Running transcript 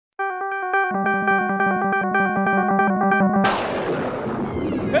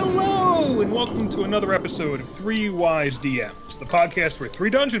welcome to another episode of Three Wise DMs, the podcast where three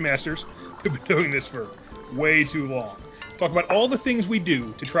dungeon masters who've been doing this for way too long talk about all the things we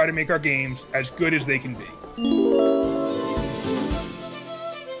do to try to make our games as good as they can be.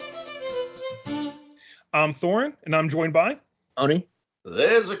 I'm Thorin, and I'm joined by Tony.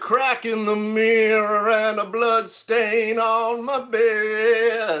 There's a crack in the mirror and a blood stain on my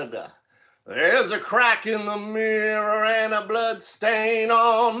bed. There's a crack in the mirror and a blood stain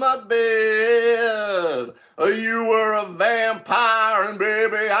on my bed. You were a vampire and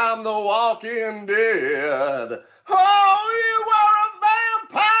baby, I'm the walking dead. Oh, you were a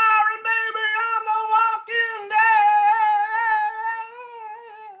vampire and baby, I'm the walking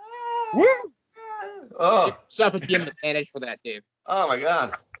dead. Woo! Oh. Suffocate the Spanish for that, Dave. Oh my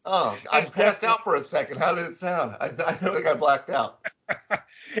God. Oh, I passed out for a second. How did it sound? I feel like I blacked out.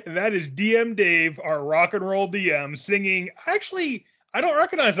 And that is DM Dave, our rock and roll DM, singing. Actually, I don't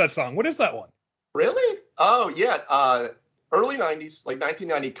recognize that song. What is that one? Really? Oh, yeah. Early 90s, like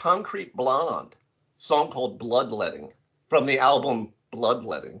 1990, Concrete Blonde, song called Bloodletting from the album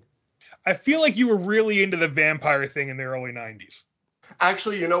Bloodletting. I feel like you were really into the vampire thing in the early 90s.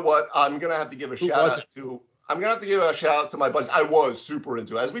 Actually, you know what? I'm going to have to give a shout out to my buddies. I was super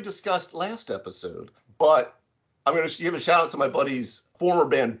into it, as we discussed last episode. But I'm going to give a shout out to my buddy's former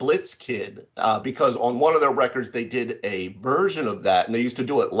band Blitzkid, because on one of their records they did a version of that, and they used to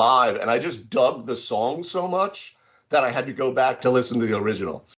do it live. And I just dug the song so much that I had to go back to listen to the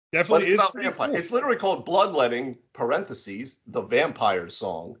original. Definitely, it's about vampire. Cool. It's literally called Bloodletting (parentheses) the vampire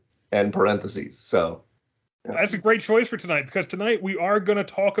song and parentheses. So yeah. That's a great choice for tonight, because tonight we are going to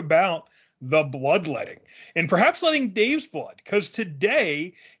talk about the bloodletting, and perhaps letting Dave's blood, because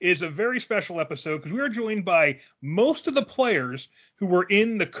today is a very special episode, because we are joined by most of the players who were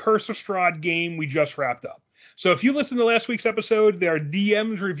in the Curse of Strahd game we just wrapped up. So if you listened to last week's episode, their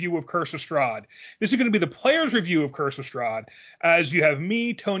DM's review of Curse of Strahd. This is going to be the players' review of Curse of Strahd, as you have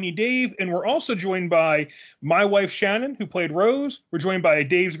me, Tony, Dave, and we're also joined by my wife, Shannon, who played Rose. We're joined by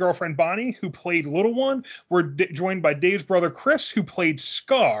Dave's girlfriend, Bonnie, who played Little One. We're joined by Dave's brother, Chris, who played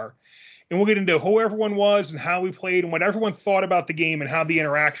Scar. And we'll get into who everyone was and how we played and what everyone thought about the game and how the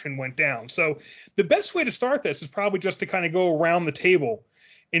interaction went down. So the best way to start this is probably just to kind of go around the table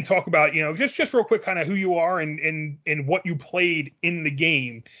and talk about, just real quick, kind of who you are and what you played in the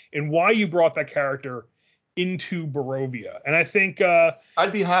game and why you brought that character into Barovia. And I think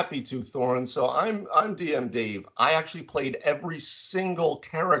I'd be happy to, Thorin. So I'm DM Dave. I actually played every single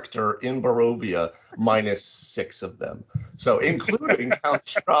character in Barovia minus 6 of them. So including Count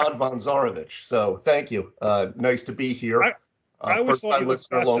Strahd von Zarovich. So thank you. Nice to be here. I always thought you looked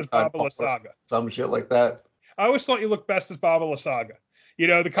best as Baba Lysaga. Some shit like that. I always thought you looked best as Baba Lysaga. The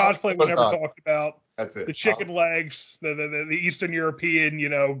cosplay we never talked about. That's it. The chicken legs, the Eastern European,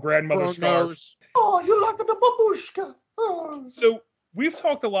 grandmother scarf. Oh, you like the babushka. Oh. So we've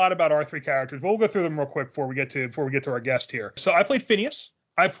talked a lot about our three characters, but we'll go through them real quick before we get to our guest here. So I played Phineas.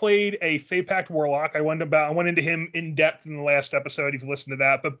 I played a Fey Pact Warlock. I went into him in depth in the last episode, if you listened to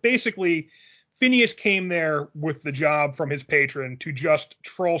that. But basically, Phineas came there with the job from his patron to just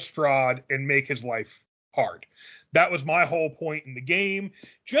troll Strahd and make his life hard. That was my whole point in the game.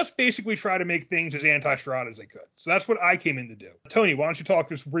 Just basically try to make things as anti-Strahd as they could. So that's what I came in to do. Tony, why don't you talk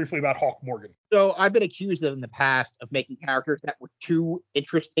just briefly about Hawk Morgan? So I've been accused in the past of making characters that were too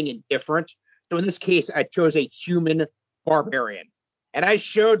interesting and different. So in this case, I chose a human barbarian. And I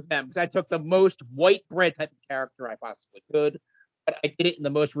showed them, because I took the most white bread type of character I possibly could. But I did it in the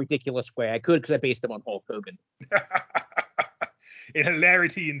most ridiculous way I could, because I based him on Hulk Hogan. And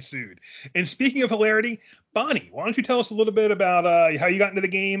hilarity ensued. And speaking of hilarity, Bonnie, why don't you tell us a little bit about how you got into the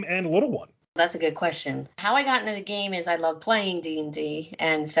game and Little One? That's a good question. How I got into the game is I love playing D&D,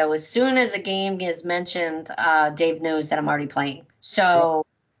 and so as soon as a game is mentioned, Dave knows that I'm already playing. So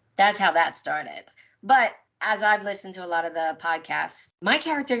that's how that started. But as I've listened to a lot of the podcasts, my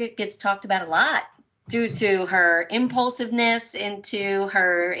character gets talked about a lot due to her impulsiveness, into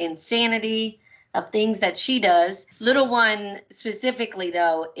her insanity of things that she does. Little One specifically,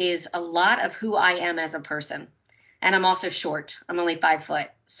 though, is a lot of who I am as a person. And I'm also short. I'm only 5 foot.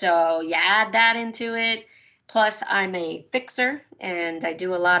 So you add that into it. Plus, I'm a fixer, and I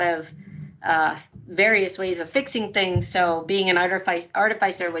do a lot of various ways of fixing things. So being an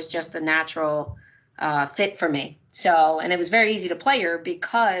artificer was just a natural fit for me. And it was very easy to play her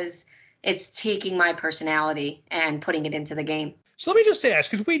because it's taking my personality and putting it into the game. So let me just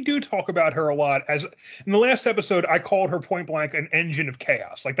ask, because we do talk about her a lot. As in the last episode, I called her point blank an engine of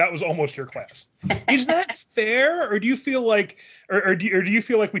chaos. Like that was almost your class. Is that fair, or do you feel like, or do you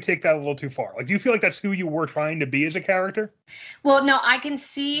feel like we take that a little too far? Like, do you feel like that's who you were trying to be as a character? Well, no, I can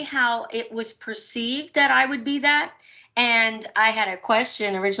see how it was perceived that I would be that. And I had a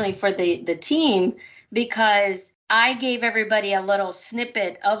question originally for the team because I gave everybody a little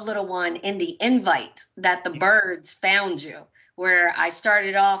snippet of Little One in the invite that the birds found you, where I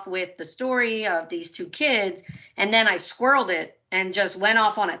started off with the story of these two kids, and then I squirreled it and just went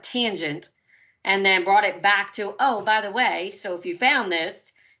off on a tangent and then brought it back to, oh, by the way, so if you found this,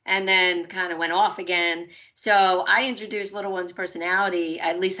 and then kind of went off again. So I introduced Little One's personality,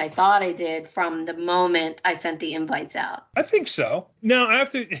 at least I thought I did, from the moment I sent the invites out. I think so. Now,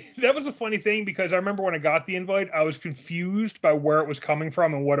 that was a funny thing because I remember when I got the invite, I was confused by where it was coming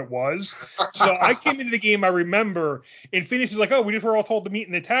from and what it was. So I came into the game, I remember, and Phineas is like, oh, we just were all told to meet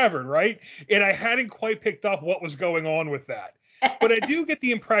in the tavern, right? And I hadn't quite picked up what was going on with that. But I do get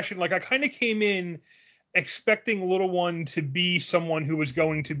the impression, like I kind of came in expecting Little One to be someone who was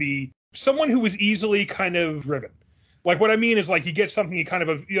going to be someone who was easily kind of driven. Like what I mean is like you get something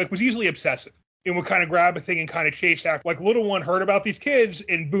he was easily obsessive and would kind of grab a thing and kind of chase after. Like Little One heard about these kids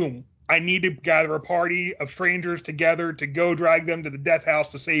and boom, I need to gather a party of strangers together to go drag them to the death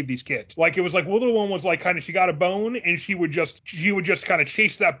house to save these kids. Like it was like Little One was like kind of she got a bone and she would just kind of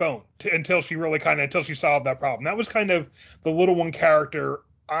chase that bone until she solved that problem. That was kind of the Little One character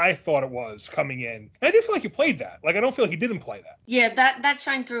I thought it was coming in. And I didn't feel like you played that. Like, I don't feel like you didn't play that. Yeah, that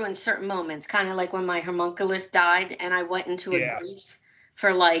shined through in certain moments, kind of like when my homunculus died and I went into a grief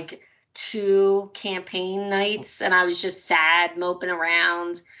for like 2 campaign nights and I was just sad, moping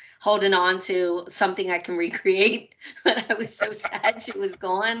around, holding on to something I can recreate. But I was so sad she was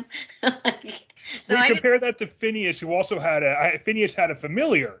gone. So we compare that to Phineas, who also had Phineas had a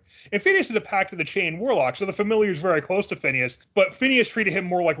familiar. And Phineas is a Pact of the Chain warlock, so the familiar is very close to Phineas. But Phineas treated him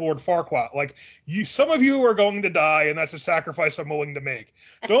more like Lord Farquaad. Like, some of you are going to die, and that's a sacrifice I'm willing to make.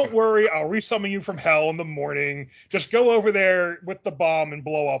 Don't worry, I'll resummon you from hell in the morning. Just go over there with the bomb and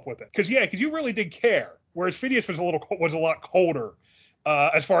blow up with it. Because you really did care. Whereas Phineas was a lot colder.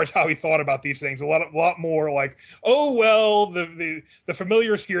 As far as how he thought about these things, a lot more like, oh well, the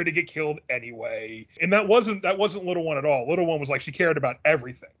familiar's here to get killed anyway, and that wasn't Little One at all. Little One was like she cared about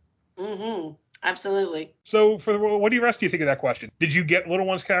everything. Mm-hmm. Absolutely. So, what do you think of that question? Did you get Little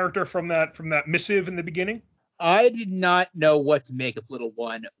One's character from that missive in the beginning? I did not know what to make of Little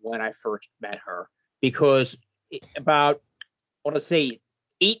One when I first met her because about, I want to say,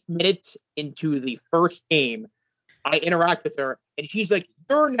 8 minutes into the first game, I interact with her, and she's like,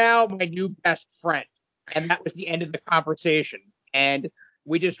 you're now my new best friend. And that was the end of the conversation. And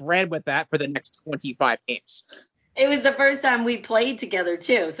we just ran with that for the next 25 games. It was the first time we played together,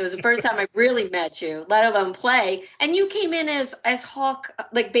 too. So it was the first time I really met you, let alone play. And you came in as Hulk,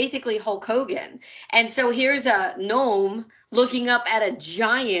 like basically Hulk Hogan. And so here's a gnome looking up at a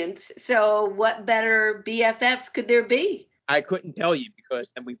giant. So what better BFFs could there be? I couldn't tell you because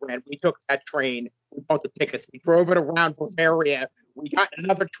then we took that train. We bought the tickets. We drove it around Bavaria. We got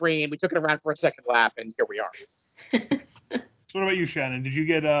another train. We took it around for a second lap, and here we are. So what about you, Shannon? Did you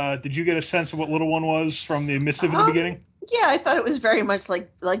get a sense of what Little One was from the missive in the beginning? Yeah, I thought it was very much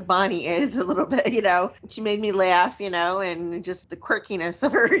like Bonnie is a little bit, She made me laugh, and just the quirkiness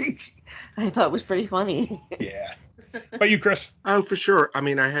of her, I thought was pretty funny. Yeah. But you, Chris? Oh, for sure. I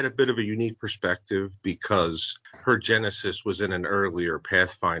mean, I had a bit of a unique perspective because her genesis was in an earlier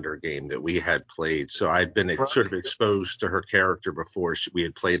Pathfinder game that we had played. So I'd been sort of exposed to her character before we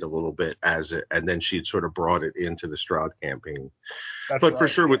had played a little bit as it, and then she'd sort of brought it into the Strahd campaign. For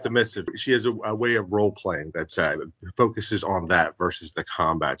sure, with the missive, she has a way of role playing that focuses on that versus the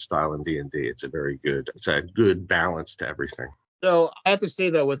combat style in D&D. It's a good balance to everything. So I have to say,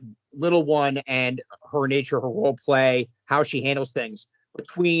 though, with Little One and her nature, her role play, how she handles things,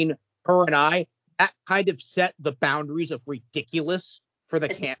 between her and I, that kind of set the boundaries of ridiculous for the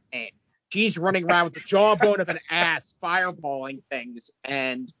campaign. She's running around with the jawbone of an ass, fireballing things,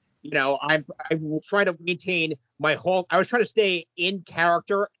 and I will try to maintain my Hulk. I was trying to stay in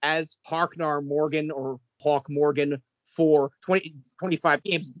character as Harknar Morgan or Hawk Morgan for 25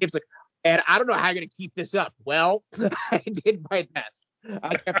 games. It's like, and I don't know how you're going to keep this up. Well, I did my best.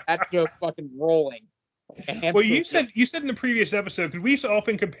 I kept that joke fucking rolling. Well, you said in the previous episode, because we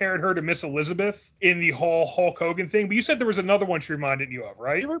often compared her to Miss Elizabeth in the whole Hulk Hogan thing, but you said there was another one she reminded you of,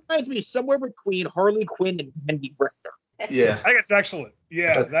 right? It reminds me somewhere between Harley Quinn and Wendy Richter. Yeah. I think that's excellent.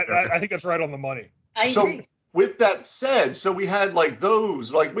 Yeah, I think that's right on the money. I agree. With that said, so we had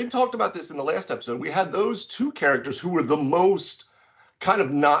we talked about this in the last episode. We had those 2 characters who were the most kind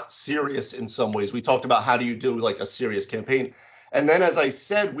of not serious in some ways. We talked about how do you do like a serious campaign. And then, as I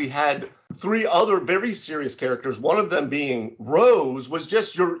said, we had 3 other very serious characters. One of them being Rose, was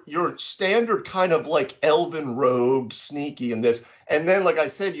just your standard kind of like elven rogue, sneaky in this. And then, like I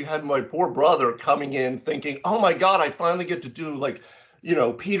said, you had my poor brother coming in thinking, oh my God, I finally get to do like,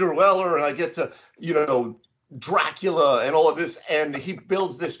 Peter Weller, and I get to, Dracula and all of this. And he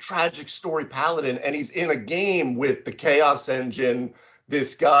builds this tragic story paladin, and he's in a game with the Chaos Engine,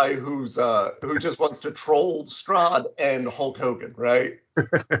 this guy who just wants to troll Strahd and Hulk Hogan, right?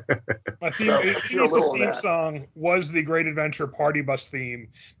 My theme song was the Great Adventure Party Bus theme.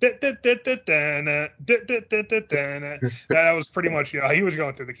 That was pretty much he was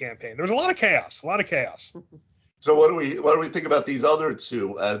going through the campaign. There was a lot of chaos. So what do we think about these other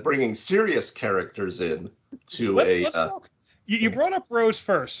 2 bringing serious characters in to let's talk. You brought up Rose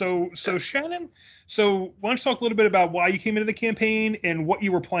first. So Shannon, why don't you talk a little bit about why you came into the campaign and what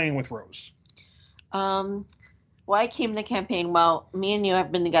you were playing with Rose? Why I came to the campaign, well, me and you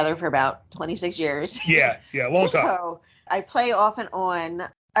have been together for about 26 years. Yeah, long time. So I play off and on.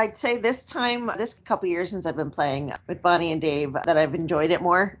 I'd say this couple years since I've been playing with Bonnie and Dave, that I've enjoyed it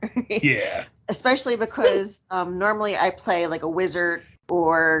more. Yeah. Especially because normally I play like a wizard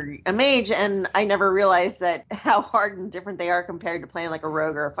or a mage, and I never realized that how hard and different they are compared to playing like a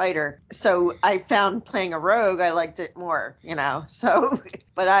rogue or a fighter. So I found playing a rogue, I liked it more, So,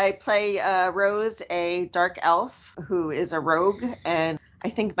 but I play Rose, a dark elf who is a rogue, and I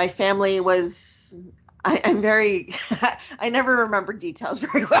think my family was. I'm very. I never remember details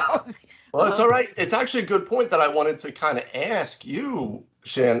very well. Well, it's all right. It's actually a good point that I wanted to kind of ask you,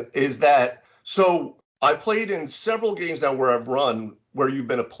 Shan, is that so I played in several games now where I've run where you've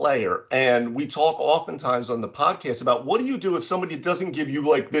been a player, and we talk oftentimes on the podcast about what do you do if somebody doesn't give you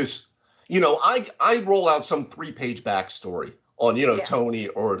like this, I roll out some 3-page backstory on, Tony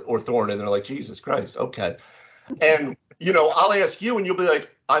or Thorn, and they're like, Jesus Christ, okay. And, I'll ask you and you'll be like,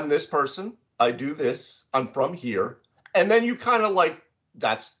 I'm this person, I do this, I'm from here. And then you kind of like,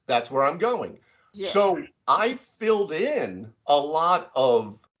 that's where I'm going. Yeah. So I filled in a lot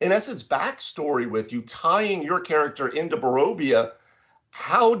of, in essence, backstory with you, tying your character into Barovia.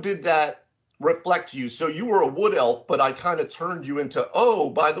 How did that reflect you? So you were a wood elf, but I kind of turned you into, oh,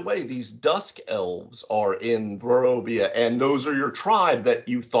 by the way, these dusk elves are in Barovia, and those are your tribe that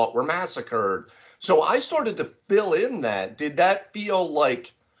you thought were massacred. So I started to fill in that. Did that feel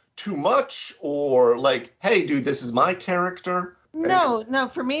like too much, or like, hey, dude, this is my character? No,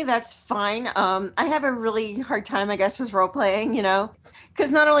 for me, that's fine. I have a really hard time, I guess, with role playing,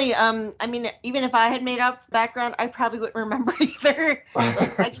 because not only, even if I had made up background, I probably wouldn't remember either.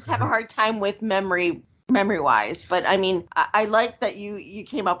 I just have a hard time with memory wise. But I mean, I like that you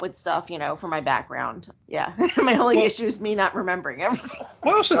came up with stuff, for my background. Yeah. My only issue is me not remembering everything.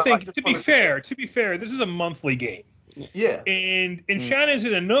 Well, I also think, to be fair, this is a monthly game. Yeah. And Shannon's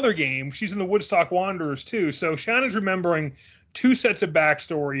in another game. She's in the Woodstock Wanderers too. So Shannon's remembering 2 sets of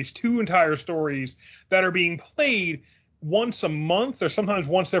backstories, 2 entire stories that are being played once a month or sometimes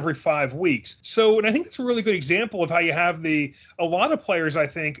once every 5 weeks. So, and I think it's a really good example of how you have a lot of players, I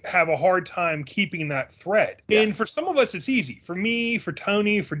think, have a hard time keeping that thread. Yeah. And for some of us, it's easy. For me, for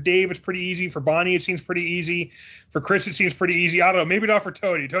Tony, for Dave, it's pretty easy. For Bonnie, it seems pretty easy. For Chris, it seems pretty easy. I don't know, maybe not for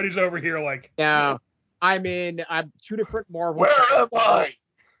Tony. Tony's over here like. Yeah, I'm 2 different Marvel. Where am I?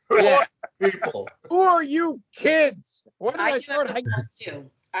 Yeah. People. Who are you kids? What did I start?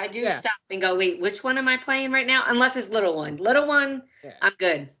 I do stop and go, wait, which one am I playing right now? Unless it's Little One. Little One, yeah. I'm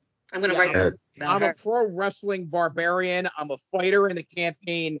good. I'm going to write it. I'm a pro wrestling barbarian. I'm a fighter in the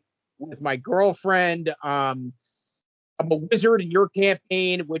campaign with my girlfriend. I'm a wizard in your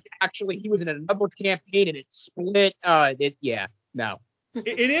campaign, which actually he was in another campaign and it split. No.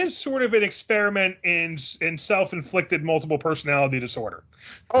 It is sort of an experiment in self-inflicted multiple personality disorder.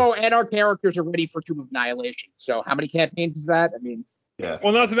 Oh, and our characters are ready for Tomb of Annihilation. So how many campaigns is that? I mean, yeah.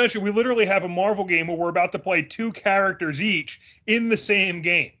 Well, not to mention, we literally have a Marvel game where we're about to play 2 characters each in the same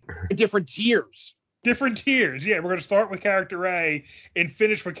game. Different tiers. Yeah. We're going to start with character A and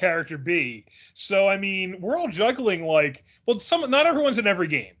finish with character B. So, I mean, we're all juggling not everyone's in every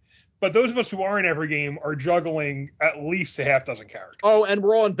game. But those of us who are in every game are juggling at least a half dozen characters. Oh, and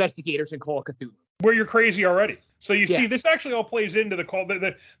we're all investigators in Call of Cthulhu. Where you're crazy already. So you see, this actually all plays into the call.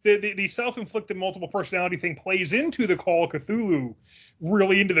 The self-inflicted multiple personality thing plays into the Call of Cthulhu,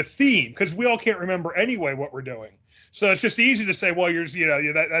 really into the theme, because we all can't remember anyway what we're doing. So it's just easy to say, well,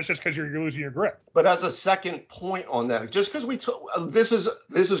 that's just because you're losing your grip. But as a second point on that, just because this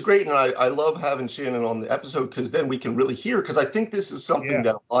is great, and I love having Shannon on the episode because then we can really hear. Because I think this is something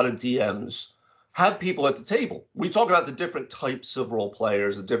that a lot of DMs have people at the table. We talk about the different types of role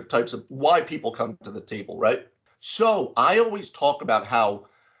players, the different types of why people come to the table, right? So I always talk about how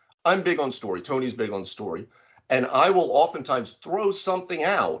I'm big on story. Tony's big on story. And I will oftentimes throw something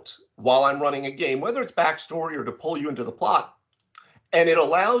out while I'm running a game, whether it's backstory or to pull you into the plot. And it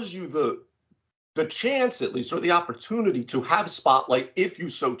allows you the chance, at least, or the opportunity to have spotlight if you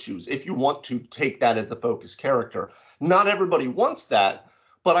so choose, if you want to take that as the focus character. Not everybody wants that,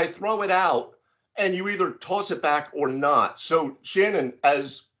 but I throw it out and you either toss it back or not. So Shannon,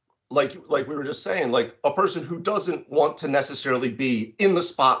 as like we were just saying, like a person who doesn't want to necessarily be in the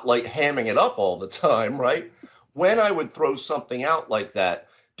spotlight hamming it up all the time, right? When I would throw something out like that,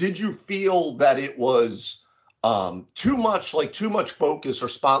 did you feel that it was too much focus or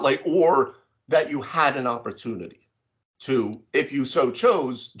spotlight, or that you had an opportunity to, if you so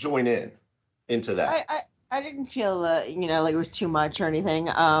chose, join into that? I didn't feel like it was too much or anything.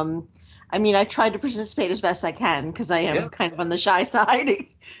 I mean, I tried to participate as best I can because I am kind of on the shy side.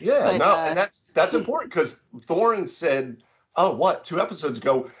 Yeah, no, and that's important because Thorin said, 2 episodes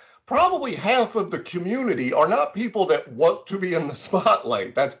ago, probably half of the community are not people that want to be in the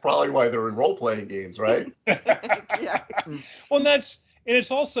spotlight. That's probably why they're in role-playing games, right? Yeah. Well, and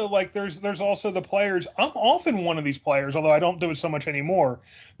it's also like there's also the players. I'm often one of these players, although I don't do it so much anymore.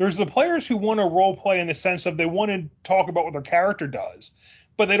 There's the players who want to role play in the sense of they want to talk about what their character does,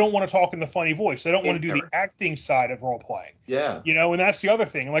 but they don't want to talk in the funny voice. They don't want to do the acting side of role playing. Yeah. And that's the other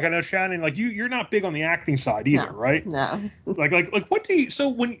thing. Like I know Shannon, like you're not big on the acting side either, right? No. Like what do you?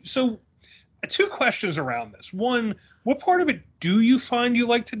 So 2 questions around this. One, what part of it do you find you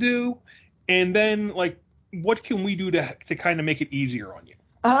like to do? And then like, what can we do to kind of make it easier on you?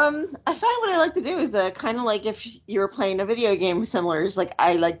 I find what I like to do is kind of like if you're playing a video game similar, is like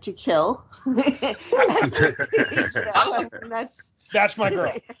I like to kill. That's my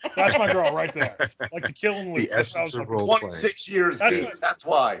girl. That's my girl right there. Like to kill and loot. The essence of role 26 years. That's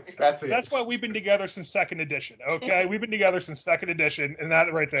why. That's it. That's why we've been together since 2nd edition. Okay, we've been together since 2nd edition, and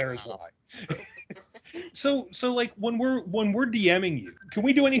that right there is why. So like when we're DMing you, can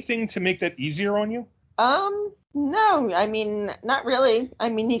we do anything to make that easier on you? No, I mean, not really. I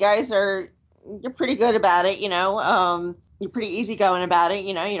mean, you're pretty good about it, you're pretty easygoing about it,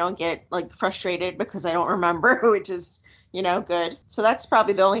 you don't get like frustrated because I don't remember, which is, good. So that's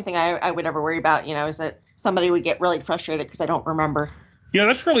probably the only thing I would ever worry about, is that somebody would get really frustrated because I don't remember. Yeah,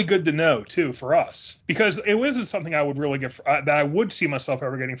 that's really good to know too for us, because it wasn't something I would really get that I would see myself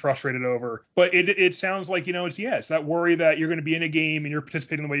ever getting frustrated over. But it sounds like it's that worry that you're going to be in a game and you're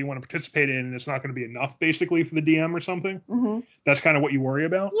participating the way you want to participate in, and it's not going to be enough basically for the DM or something. Mm-hmm. That's kind of what you worry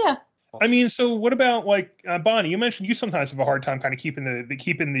about. Yeah. I mean, so what about like Bonnie? You mentioned you sometimes have a hard time kind of keeping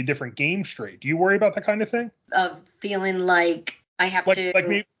the different games straight. Do you worry about that kind of thing? Of feeling like I have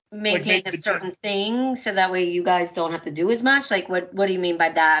to maintain a certain thing so that way you guys don't have to do as much? Like what do you mean by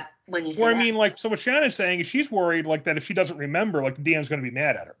that when you say that? I mean, like, so what Shannon's saying is she's worried like that if she doesn't remember, like the DM's going to be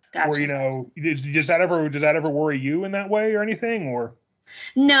mad at her. Gotcha. Or does that ever worry you in that way or anything? Or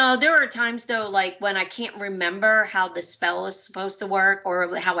no, there are times though, like when I can't remember how the spell is supposed to work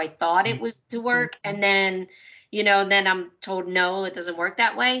or how I thought it was to work, and then then I'm told no, it doesn't work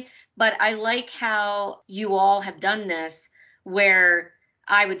that way. But I like how you all have done this where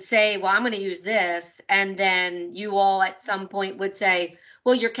I would say, well, I'm going to use this. And then you all at some point would say,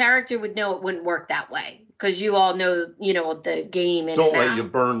 well, your character would know it wouldn't work that way because you all know, the game. Don't let you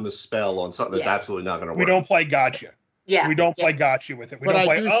burn the spell on something that's absolutely not going to work. We don't play gotcha. Yeah. We don't play gotcha with it. We don't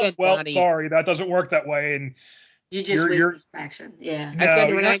play, Bonnie, sorry, that doesn't work that way. And you just wasted action. Yeah. I send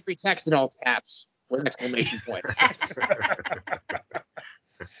you an angry text in all caps with an exclamation point.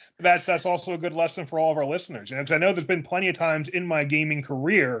 That's also a good lesson for all of our listeners. And I know there's been plenty of times in my gaming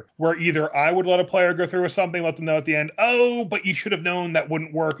career where either I would let a player go through with something, let them know at the end, oh, but you should have known that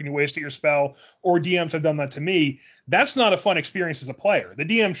wouldn't work and you wasted your spell, or DMs have done that to me. That's not a fun experience as a player. The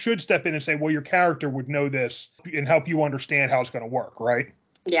DM should step in and say, well, your character would know this and help you understand how it's going to work, right?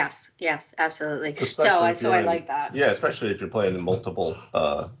 Yes, absolutely. Especially so I like that. Yeah, especially if you're playing in multiple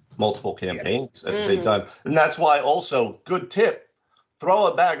campaigns at the same time. And that's why also, good tip, throw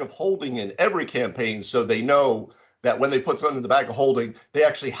a bag of holding in every campaign so they know that when they put something in the bag of holding, they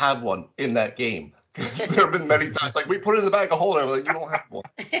actually have one in that game. Because there have been many times, like, we put it in the bag of holding, we're like, you don't have one.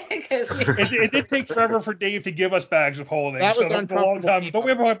 It did take forever for Dave to give us bags of holding. That was a long time. Don't we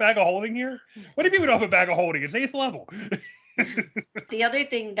have a bag of holding here? What do you mean we don't have a bag of holding? It's 8th level. The other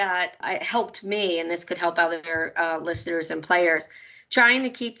thing that helped me, and this could help other listeners and players, trying to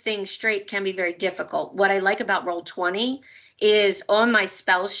keep things straight can be very difficult. What I like about Roll20 is on my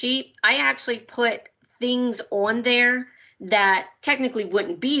spell sheet, I actually put things on there that technically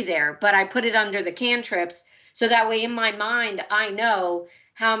wouldn't be there, but I put it under the cantrips so that way in my mind I know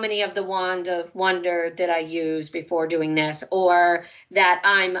how many of the Wand of Wonder did I use before doing this, or that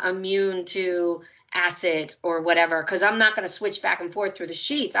I'm immune to acid or whatever, because I'm not going to switch back and forth through the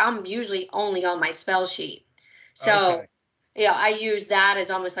sheets. I'm usually only on my spell sheet. So, Okay. yeah, I use that as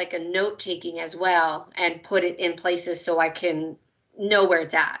almost like a note taking as well and put it in places so I can know where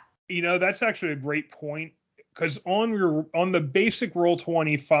it's at. That's actually a great point. Because on the basic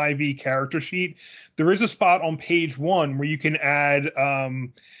Roll20 5e character sheet, there is a spot on page 1 where you can add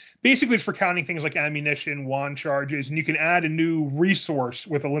basically it's for counting things like ammunition, wand charges, and you can add a new resource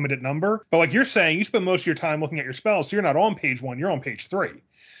with a limited number. But like you're saying, you spend most of your time looking at your spells, so you're not on page 1, you're on page 3.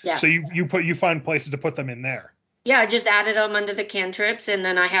 Yes. So you find places to put them in there. Yeah, I just added them under the cantrips, and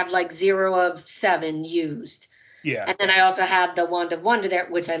then I have like 0 of 7 used. Yeah. And then I also have the Wand of Wonder there,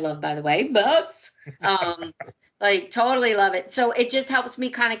 which I love, by the way, but like totally love it. So it just helps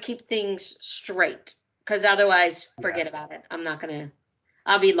me kind of keep things straight, because otherwise, forget about it.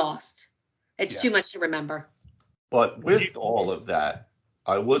 I'll be lost. It's too much to remember. But with all of that,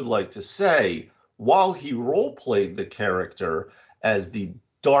 I would like to say, while he role-played the character as the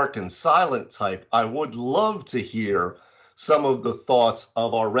dark and silent type, I would love to hear some of the thoughts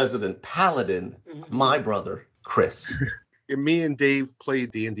of our resident paladin, my brother, Chris. Me and Dave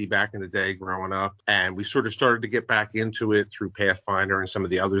played D&D back in the day growing up, and we sort of started to get back into it through Pathfinder and some of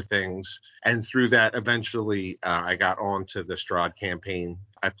the other things. And through that, eventually, I got on to the Strahd campaign.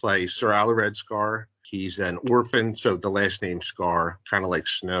 I play Sir Alared Scar. He's an orphan, so the last name Scar, kind of like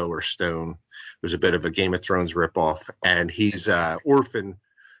Snow or Stone. It was a bit of a Game of Thrones ripoff. And he's an orphan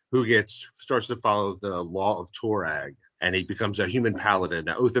who starts to follow the law of Torag, and he becomes a human paladin,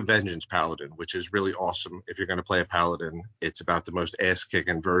 an Oath of Vengeance paladin, which is really awesome. If you're going to play a paladin, it's about the most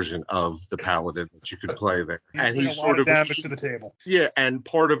ass-kicking version of the paladin that you could play there. And he's sort of damage to the table. Yeah, and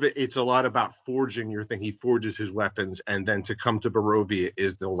part of it's a lot about forging your thing. He forges his weapons, and then to come to Barovia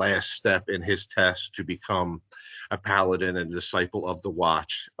is the last step in his test to become a paladin and disciple of the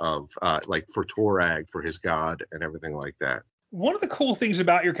Watch of like for Torag, for his god, and everything like that. One of the cool things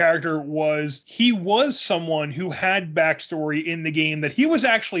about your character was he was someone who had backstory in the game that he was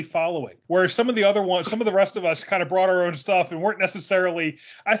actually following, whereas some of the rest of us kind of brought our own stuff and weren't necessarily.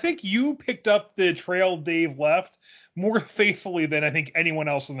 I think you picked up the trail Dave left more faithfully than I think anyone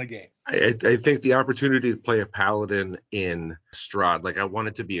else in the game. I think the opportunity to play a paladin in Strahd, like I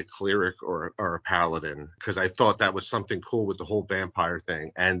wanted to be a cleric or a paladin, because I thought that was something cool with the whole vampire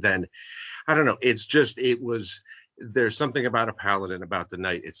thing. And then, I don't know, there's something about a paladin, about the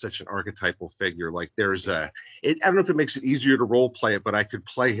knight. It's such an archetypal figure. Like I don't know if it makes it easier to role play it, but I could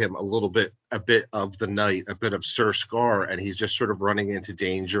play him a bit of the knight, a bit of Sir Scar, and he's just sort of running into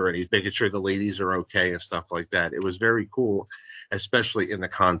danger and he's making sure the ladies are okay and stuff like that. It was very cool, especially in the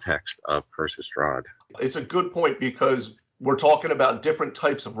context of Curse of Strahd. It's a good point because we're talking about different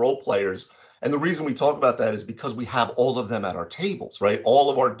types of role players. And the reason we talk about that is because we have all of them at our tables, right? All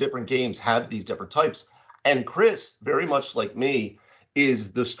of our different games have these different types. And Chris, very much like me,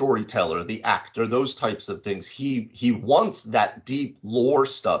 is the storyteller, the actor, those types of things. He wants that deep lore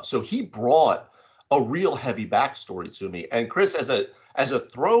stuff. So he brought a real heavy backstory to me. And Chris, as a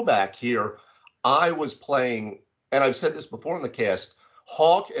throwback here, I was playing, and I've said this before in the cast,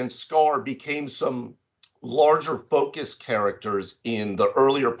 Hawk and Scar became some larger focus characters in the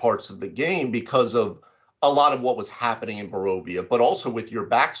earlier parts of the game because of a lot of what was happening in Barovia, but also with your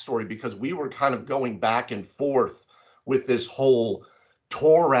backstory, because we were kind of going back and forth with this whole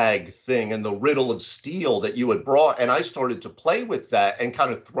Torag thing and the riddle of steel that you had brought. And I started to play with that and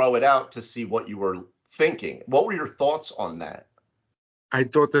kind of throw it out to see what you were thinking. What were your thoughts on that? I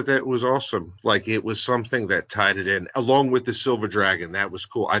thought that was awesome. Like it was something that tied it in along with the Silver Dragon. That was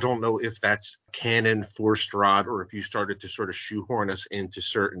cool. I don't know if that's canon for Strahd or if you started to sort of shoehorn us into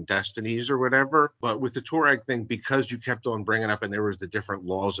certain destinies or whatever. But with the Torag thing, because you kept on bringing up and there was the different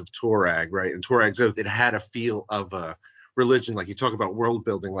laws of Torag, right? And Torag's Oath, it had a feel of a religion. Like you talk about world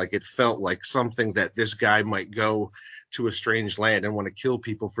building, like it felt like something that this guy might go to a strange land and want to kill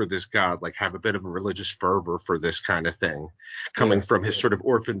people for this god, like have a bit of a religious fervor for this kind of thing, coming from his sort of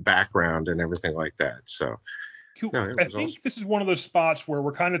orphan background and everything like that. So I think this is one of those spots where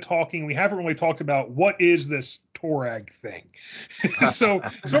we're kind of talking, we haven't really talked about what is this Torag thing. So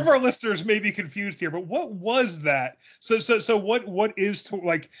some of our listeners may be confused here, but what was that? So what is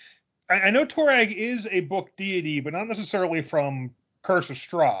like, I know Torag is a book deity, but not necessarily from Curse of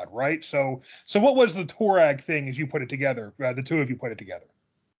Strahd, right? So what was the Torag thing as you put it together? The two of you put it together.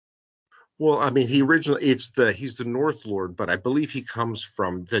 Well, I mean, he's the North Lord, but I believe he comes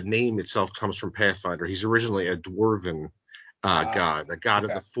from, the name itself comes from Pathfinder. He's originally a dwarven god, the god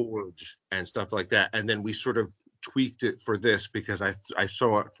okay. of the forge and stuff like that. And then we sort of tweaked it for this because I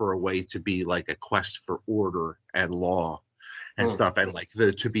saw it for a way to be like a quest for order and law and stuff, and like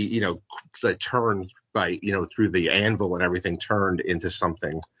to be, the turned by, through the anvil and everything turned into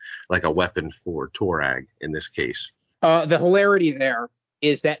something like a weapon for Torag in this case. The hilarity there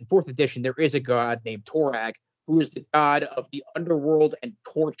is that in 4th edition, there is a god named Torag who is the god of the underworld and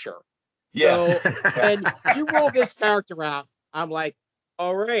torture. Yeah. So when you roll this character out, I'm like,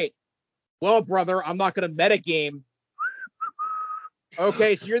 all right, well, brother, I'm not going to metagame.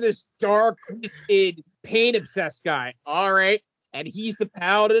 Okay, so you're this dark, twisted, pain-obsessed guy. All right, and he's the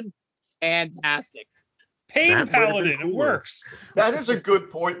paladin. Fantastic. Pain Paladin, it works. That is a good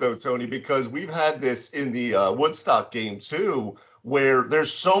point, though, Tony, because we've had this in the Woodstock game, too, where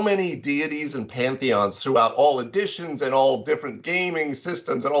there's so many deities and pantheons throughout all editions and all different gaming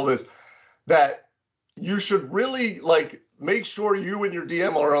systems and all this, that you should really, like, make sure you and your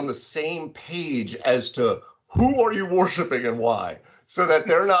DM are on the same page as to who are you worshiping and why, so that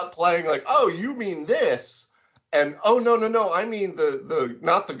they're not playing like, oh, you mean this, and oh, no, I mean the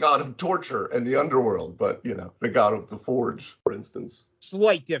not the god of torture and the underworld, but the god of the forge, for instance.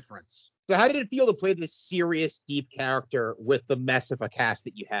 Slight difference. So how did it feel to play this serious, deep character with the mess of a cast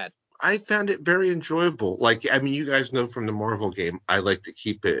that you had? I found it very enjoyable. Like, I mean, you guys know from the Marvel game, I like to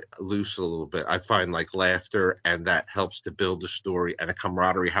keep it loose a little bit. I find like laughter, and that helps to build the story and a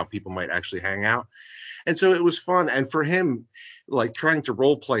camaraderie, how people might actually hang out. And so it was fun. And for him, like trying to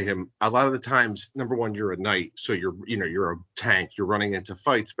role play him, a lot of the times, number one, you're a knight, so you're a tank, you're running into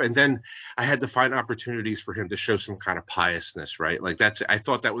fights. And then I had to find opportunities for him to show some kind of piousness, right? Like I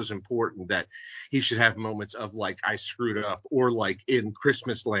thought that was important, that he should have moments of like, I screwed up, or like in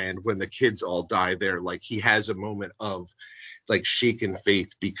Christmas Land when the kids all die there, like he has a moment of like shaken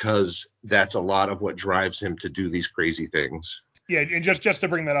faith, because that's a lot of what drives him to do these crazy things. Yeah, and just to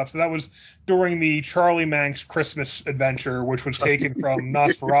bring that up, so that was during the Charlie Manx Christmas adventure, which was taken from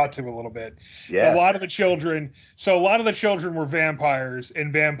Nosferatu a little bit. Yes. A lot of the children were vampires,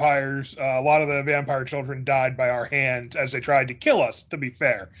 and a lot of the vampire children died by our hands as they tried to kill us, to be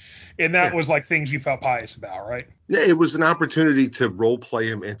fair. And that was like things you felt pious about, right? Yeah, it was an opportunity to role play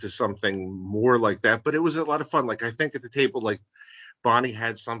him into something more like that, but it was a lot of fun. Like, I think at the table, like, Bonnie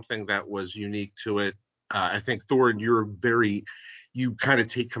had something that was unique to it. I think, Thorin, you kind of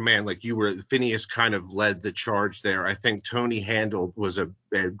take command, like Phineas kind of led the charge there. I think Tony was a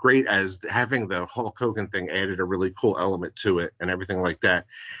great, as having the Hulk Hogan thing added a really cool element to it and everything like that.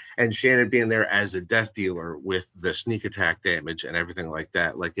 And Shannon being there as a death dealer with the sneak attack damage and everything like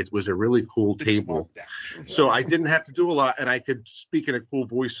that. Like, it was a really cool table. So I didn't have to do a lot, and I could speak in a cool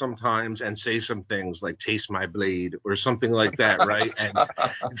voice sometimes and say some things like "taste my blade" or something like that, right? And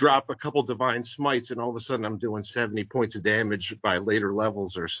drop a couple divine smites, and all of a sudden I'm doing 70 points of damage by later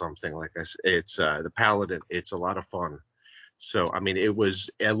levels or something. Like it's the paladin. It's a lot of fun. So I mean, it was,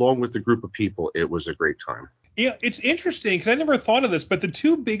 along with the group of people, it was a great time. Yeah, it's interesting because I never thought of this, but the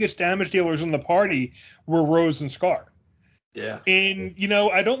two biggest damage dealers in the party were Rose and Scar. Yeah. And,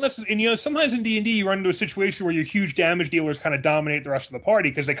 I don't necessarily, and, sometimes in D&D you run into a situation where your huge damage dealers kind of dominate the rest of the party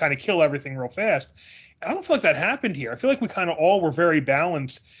because they kind of kill everything real fast. I don't feel like that happened here. I feel like we kind of all were very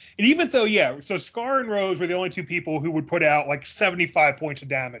balanced. And even though, so Scar and Rose were the only two people who would put out like 75 points of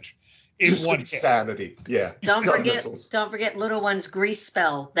damage in just one insanity. hit. Yeah. Don't forget Little One's grease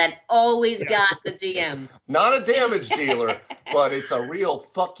spell that always got the DM. Not a damage dealer, but it's a real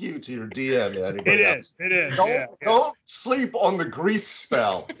fuck you to your DM. It is. Don't sleep on the grease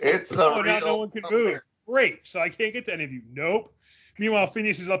spell. It's a real. Now no one can move. Great. So I can't get to any of you. Nope. Meanwhile,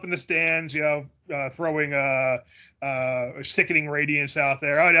 Phineas is up in the stands, throwing sickening radiance out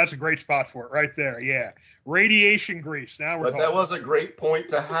there. Oh, that's a great spot for it right there. Yeah. Radiation grease. Now we're talking. That was a great point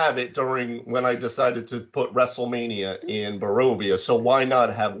to have it during when I decided to put WrestleMania in Barovia. So why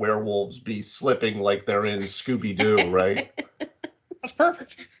not have werewolves be slipping like they're in Scooby-Doo, right? That's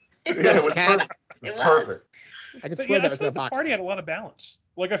perfect. Yeah, it was perfect. Perfect. I could But swear yeah, that I was feel in the like the box. party had a lot of balance.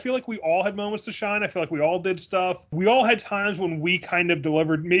 Like, I feel like we all had moments to shine. I feel like we all did stuff. We all had times when we kind of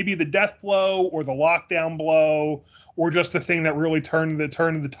delivered maybe the death blow or the lockdown blow or just the thing that really turned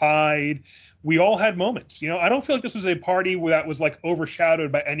the tide. We all had moments. I don't feel like this was a party that was like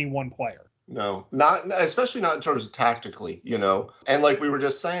overshadowed by any one player. No, especially not in terms of tactically, And like we were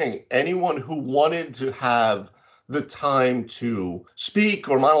just saying, anyone who wanted to have the time to speak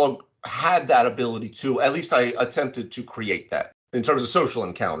or monologue had that ability to. At least I attempted to create that in terms of social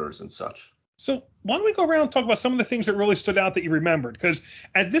encounters and such. So why don't we go around and talk about some of the things that really stood out that you remembered? Because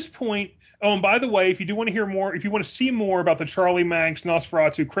at this point, oh, and by the way, if you do want to hear more, if you want to see more about the Charlie Manx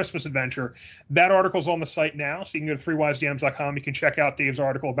Nosferatu Christmas adventure, that article's on the site now. So you can go to threewisegams.com. You can check out Dave's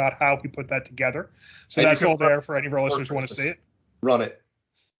article about how he put that together. So that's all there for any of our listeners who want to see it. Run it.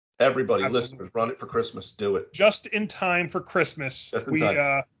 Everybody, Absolutely. listeners, run it for Christmas. Do it. Just in time for Christmas. Just in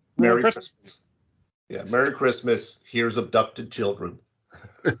time. Merry Christmas. Yeah, Merry Christmas. Here's abducted children.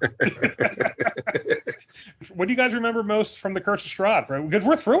 What do you guys remember most from the Curse of Strahd? Right? Because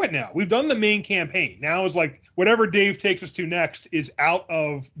we're through it now. We've done the main campaign. Now is like whatever Dave takes us to next is out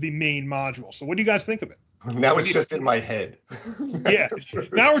of the main module. So what do you guys think of it? Now it's just in my head. Yeah.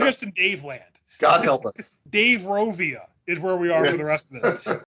 Now we're just in Dave land. God help us. Dave Rovia is where we are for the rest of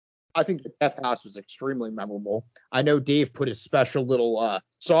it. I think the Death House was extremely memorable. I know Dave put his special little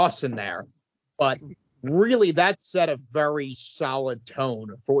sauce in there, but really that set a very solid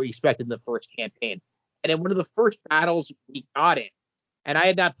tone for what we expected in the first campaign. And in one of the first battles we got in, and I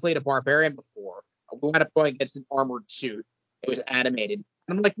had not played a barbarian before, we wound up going against an armored suit. It was animated.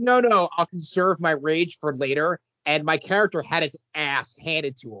 And I'm like, no, I'll conserve my rage for later. And my character had his ass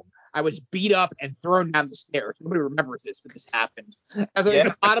handed to him. I was beat up and thrown down the stairs. Nobody remembers this, but this happened. I was at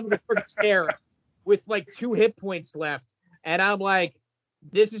the bottom of the freaking stairs with like 2 hit points left. And I'm like,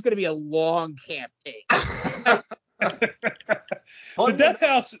 this is going to be a long campaign. The Death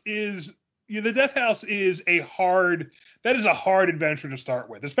House is a hard adventure to start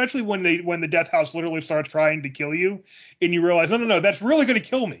with, especially when the Death House literally starts trying to kill you and you realize, no, that's really going to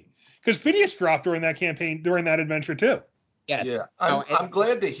kill me. Because Phineas dropped during that adventure too. Yes. Yeah, I'm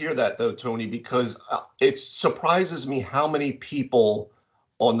glad to hear that though, Tony, because it surprises me how many people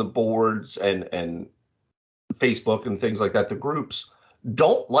on the boards and Facebook and things like that, the groups,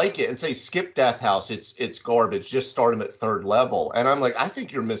 don't like it and say skip Death House. It's garbage. Just start them at 3rd level. And I'm like, I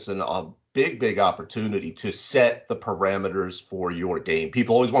think you're missing a big opportunity to set the parameters for your game.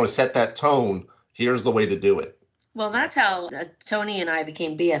 People always want to set that tone. Here's the way to do it. Well, that's how Tony and I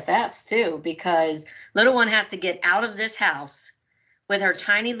became BFFs too, because little one has to get out of this house with her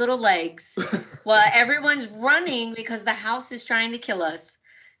tiny little legs while everyone's running because the house is trying to kill us.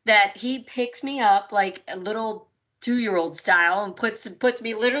 That he picks me up like a little 2-year-old style and puts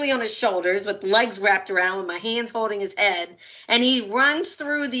me literally on his shoulders with legs wrapped around with my hands holding his head, and he runs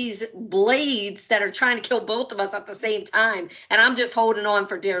through these blades that are trying to kill both of us at the same time, and I'm just holding on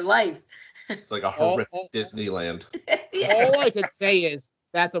for dear life. It's like a horrific Disneyland. Yeah. All I can say is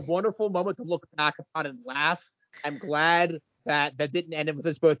that's a wonderful moment to look back upon and laugh. I'm glad that didn't end up with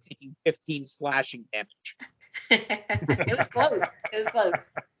us both taking 15 slashing damage. It was close.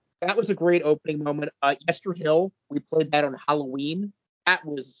 That was a great opening moment. Yester Hill, we played that on Halloween.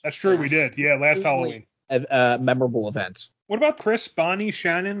 That's true, we did. Yeah, last Halloween. A memorable event. What about Chris, Bonnie,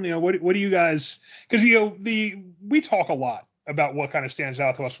 Shannon? What do you guys? Because we talk a lot about what kind of stands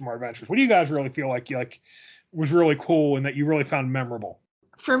out to us from our adventures. What do you guys really feel like was really cool and that you really found memorable?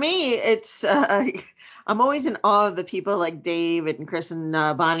 For me, it's I'm always in awe of the people like Dave and Chris and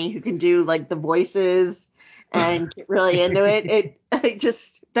Bonnie who can do like the voices and get really into it.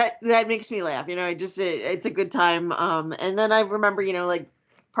 That makes me laugh. It's a good time. And then I remember, like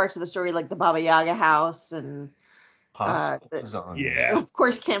parts of the story like the Baba Yaga house and yeah. Of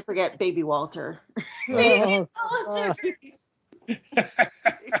course, can't forget Baby Walter. Walter.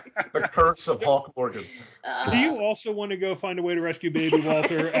 The curse of Hawk Morgan. Do you also want to go find a way to rescue Baby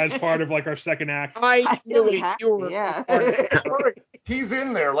Walter as part of like our second act? I knew it. Yeah. He's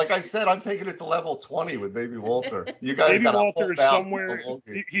in there. Like I said, I'm taking it to level 20 with Baby Walter. You guys Baby got Walter is somewhere.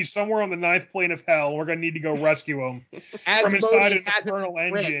 He's somewhere on the 9th plane of hell. We're gonna need to go rescue him from inside an infernal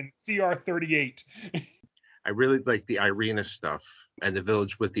engine, CR-38. I really like the Irina stuff and the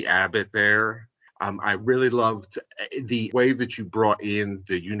village with the abbot there. I really loved the way that you brought in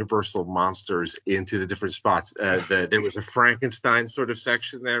the universal monsters into the different spots. There was a Frankenstein sort of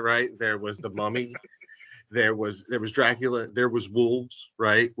section there, right? There was the mummy. There was Dracula. There was wolves,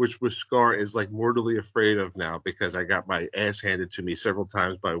 right? Which Scar is like mortally afraid of now because I got my ass handed to me several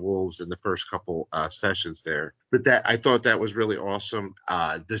times by wolves in the first couple sessions there. But I thought that was really awesome.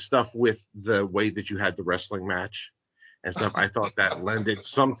 The stuff with the way that you had the wrestling match and stuff, I thought that lended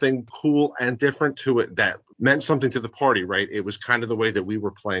something cool and different to it that meant something to the party, right? It was kind of the way that we were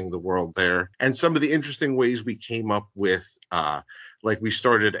playing the world there. And some of the interesting ways we came up with, like we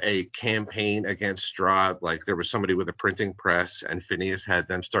started a campaign against Strahd, like there was somebody with a printing press and Phineas had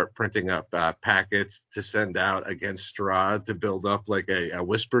them start printing up packets to send out against Strahd to build up like a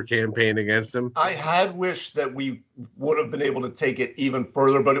whisper campaign against him. I had wished that we would have been able to take it even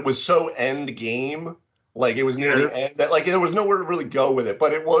further, but it was so end game Like it was near the end. That like there was nowhere to really go with it,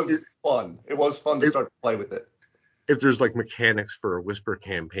 but it was fun. It was fun to start to play with it. If there's like mechanics for a Whisper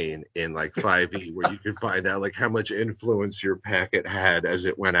campaign in like 5e where you can find out like how much influence your packet had as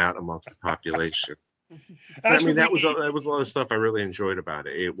it went out amongst the population. I mean, that was a lot of stuff I really enjoyed about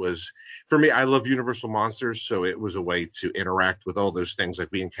it. It was, for me, I love Universal Monsters, so it was a way to interact with all those things. Like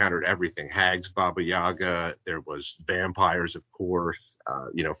we encountered everything: hags, Baba Yaga. There was vampires, of course.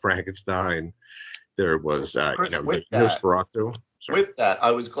 Frankenstein. There was, Chris, Nosferatu. Sorry. With that,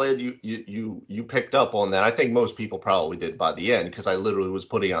 I was glad you picked up on that. I think most people probably did by the end because I literally was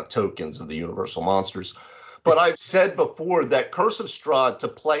putting out tokens of the Universal Monsters. But I've said before that Curse of Strahd, to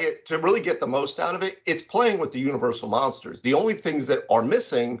play it, to really get the most out of it, it's playing with the Universal Monsters. The only things that are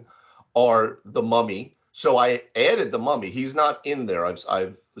missing are the Mummy. So I added the Mummy. He's not in there.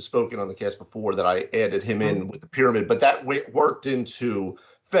 I've spoken on the cast before that I added him in with the pyramid, but that worked into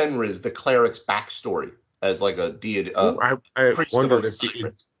Fenris, the cleric's backstory as like a deity. I wondered if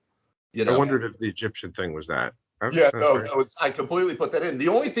I wondered if the Egyptian thing was that. Yeah, no, I completely put that in. The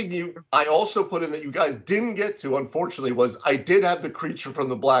only thing I also put in that you guys didn't get to, unfortunately, was I did have the creature from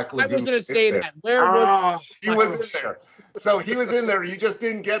the Black Lagoon. I was going to say that. He was in there. So he was in there. You just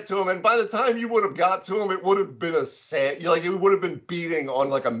didn't get to him. And by the time you would have got to him, it would have been it would have been beating on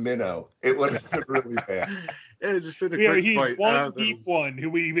like a minnow. It would have been really bad. Yeah, just did a quick he's fight. one deep one who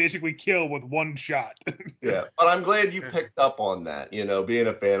we basically kill with one shot. Yeah, but I'm glad you picked up on that, being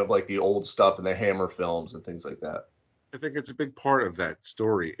a fan of like the old stuff and the Hammer films and things like that. I think it's a big part of that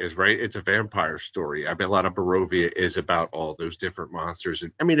story is, right, it's a vampire story. I mean, a lot of Barovia is about all those different monsters.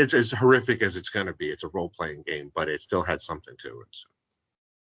 And I mean, it's as horrific as it's going to be. It's a role-playing game, but it still had something to it. So.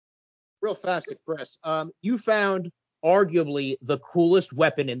 Real fast to Chris. You found arguably the coolest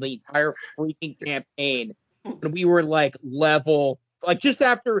weapon in the entire freaking campaign. And we were like just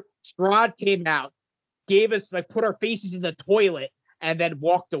after Strahd came out, gave us put our faces in the toilet and then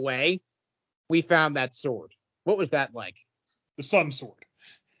walked away. We found that sword. What was that like? The Sun Sword.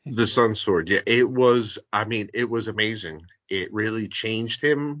 The Sun Sword. Yeah, it was amazing. It really changed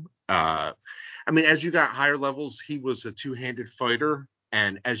him. As you got higher levels, he was a two-handed fighter.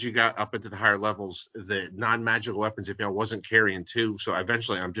 And as you got up into the higher levels, the non-magical weapons, if I wasn't carrying two, so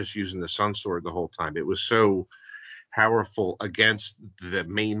eventually I'm just using the Sun Sword the whole time. It was so powerful against the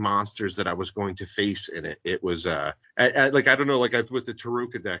main monsters that I was going to face in it. It was I don't know, like with the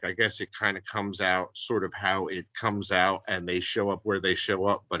Taruka deck, I guess it kind of comes out sort of how it comes out and they show up where they show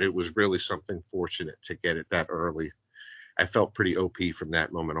up, but it was really something fortunate to get it that early. I felt pretty OP from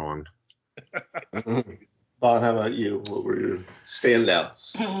that moment on. Bon, how about you? What were your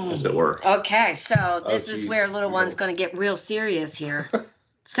standouts, as it were? Okay, so this is where little one's going to get real serious here.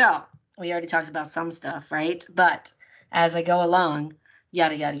 So we already talked about some stuff, right? But as I go along,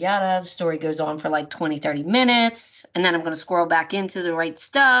 yada, yada, yada, the story goes on for like 20, 30 minutes, and then I'm going to scroll back into the right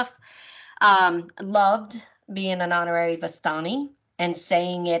stuff. Loved being an honorary Vistani and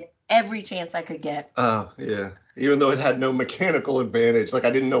saying it every chance I could get. Oh, yeah. Even though it had no mechanical advantage, like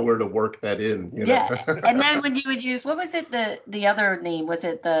I didn't know where to work that in. Yeah, and then when you would use, what was it, the other name? It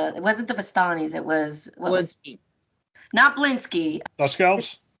wasn't the Vistanis, it was Blinsky. Not Blinsky. Dusk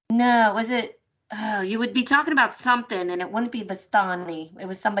Elves? No, was it? Oh, you would be talking about something, and it wouldn't be Vistani. It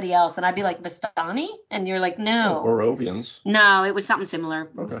was somebody else, and I'd be like, Vistani? And you're like, no. Barovians. No, it was something similar.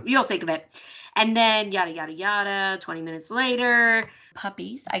 Okay. You'll think of it. And then yada, yada, yada, 20 minutes later,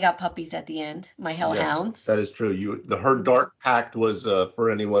 puppies. I got puppies at the end, my hellhounds. Yes, that is true. Her Dark Pact was, for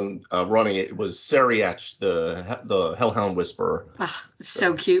anyone running it, was Seriach, the Hellhound Whisperer. Oh,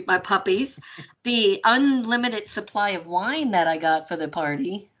 so cute, my puppies. The unlimited supply of wine that I got for the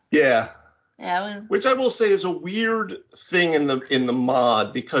party. Yeah. Yeah, which I will say is a weird thing in the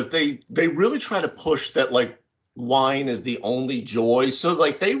mod because they really try to push that like wine is the only joy. So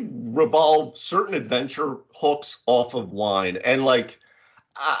like they revolve certain adventure hooks off of wine and like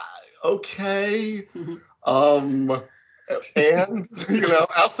okay. And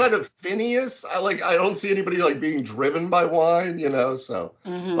outside of Phineas, I don't see anybody like being driven by wine, so.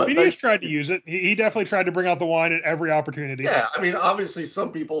 Mm-hmm. But Phineas tried to use it. He definitely tried to bring out the wine at every opportunity. Yeah, I mean, obviously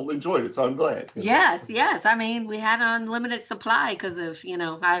some people enjoyed it, so I'm glad. Yes. I mean, we had unlimited supply because of,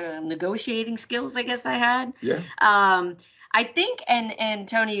 negotiating skills, I guess I had. Yeah. I think, and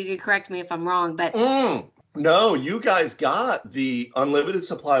Tony, you can correct me if I'm wrong, but no, you guys got the unlimited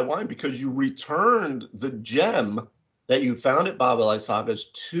supply of wine because you returned the gem that you found at Baba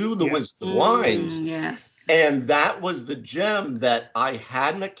Lysagas to the Wisdom Wines. Yes. And that was the gem that I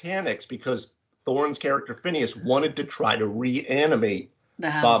had mechanics because Thorne's character Phineas wanted to try to reanimate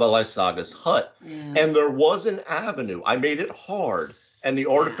Baba Lysagas' hut. Yeah. And there was an avenue. I made it hard and the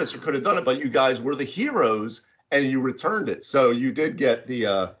artificer could have done it, but you guys were the heroes and you returned it. So you did get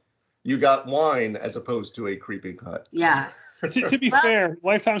you got wine as opposed to a creeping hut. Yes. To be fair,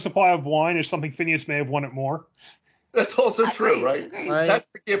 lifetime supply of wine is something Phineas may have wanted more. That's also true, Agreed, right? agreed. That's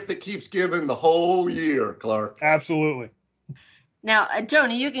the gift that keeps giving the whole year, Clark. Absolutely. Now,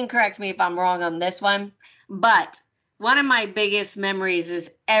 Tony, you can correct me if I'm wrong on this one, but one of my biggest memories is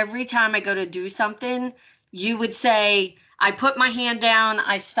every time I go to do something, you would say, I put my hand down,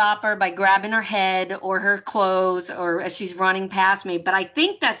 I stop her by grabbing her head or her clothes or as she's running past me. But I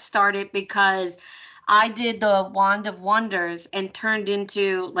think that started because I did the Wand of Wonders and turned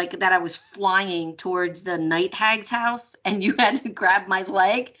into like that I was flying towards the Night Hag's house and you had to grab my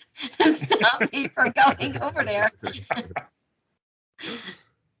leg to stop me from going over there.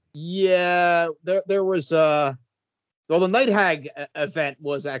 Yeah, there was the Night Hag event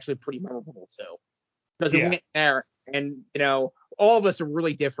was actually pretty memorable too, because we went there and all of us are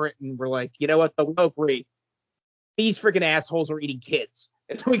really different and we're like, you know what, we'll agree, these freaking assholes are eating kids,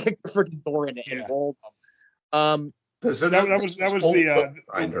 and then we kicked the freaking door in and rolled them. So that was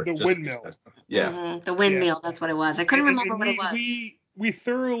the windmill. Yeah. Mm-hmm. The windmill, that's what it was. I couldn't remember what it was. We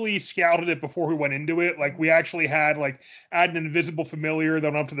thoroughly scouted it before we went into it. Like we actually had an invisible familiar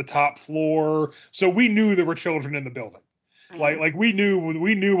that went up to the top floor, so we knew there were children in the building. Like we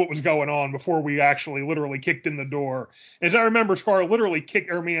knew what was going on before we actually literally kicked in the door. As I remember, Hawk literally kicked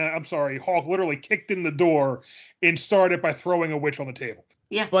in the door and started by throwing a witch on the table.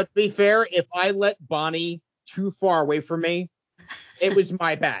 Yeah. But to be fair, if I let Bonnie too far away from me, it was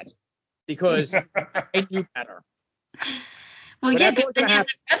my bad because I knew better. Well, yeah, because then you had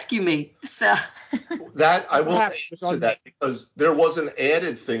to rescue me. So that I will answer that because there was an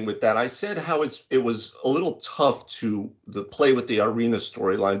added thing with that. I said how it was a little tough to play with the Irina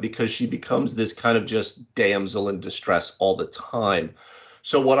storyline because she becomes this kind of just damsel in distress all the time.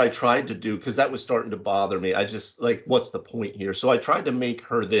 So what I tried to do, because that was starting to bother me, I just what's the point here? So I tried to make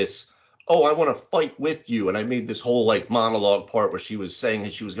her this, oh, I want to fight with you. And I made this whole monologue part where she was saying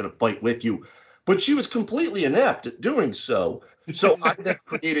that she was going to fight with you. But she was completely inept at doing so. So I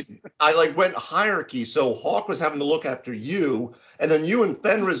then went hierarchy. So Hawk was having to look after you. And then you and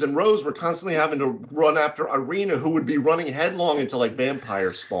Fenris and Rose were constantly having to run after Irina, who would be running headlong into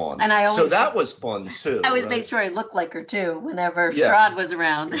vampire spawn. And so that was fun too. I always made sure I looked like her too whenever Strahd was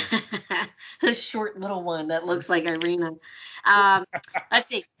around. The short little one that looks like Irina. Let's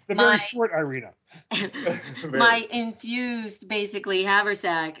see. The very short Irina. My infused basically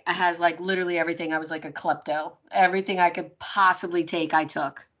haversack has literally everything. I was like a klepto. Everything I could possibly take, I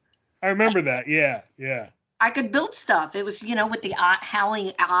took. I remember that. Yeah. I could build stuff. It was, with the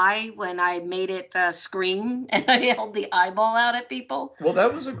howling eye when I made it scream and I held the eyeball out at people. Well,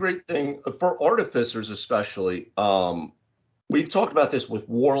 that was a great thing for artificers, especially. We've talked about this with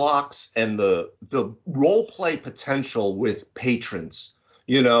warlocks and the role play potential with patrons,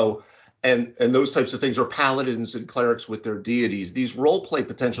 and those types of things, or paladins and clerics with their deities. These role play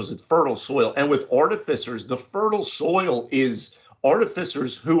potentials is fertile soil. And with artificers, the fertile soil is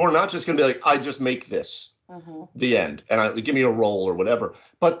artificers who are not just going to be I just make this. The end, and give me a roll or whatever.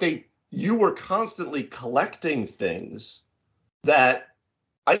 But you were constantly collecting things that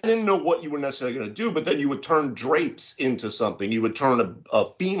I didn't know what you were necessarily going to do, but then you would turn drapes into something. You would turn a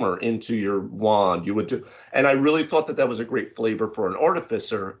femur into your wand. You would do, and I really thought that was a great flavor for an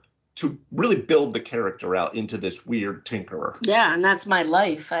artificer to really build the character out into this weird tinkerer. Yeah, and that's my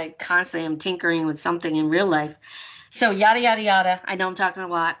life. I constantly am tinkering with something in real life. So yada, yada, yada. I know I'm talking a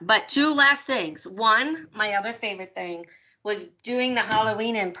lot. But two last things. One, my other favorite thing was doing the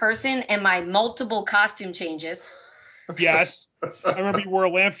Halloween in person and my multiple costume changes. Yes. I remember you wore a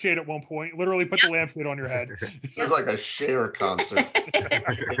lampshade at one point. Literally put the lampshade on your head. It was like a Cher concert.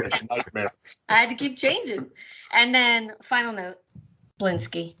 Nightmare. I had to keep changing. And then, final note,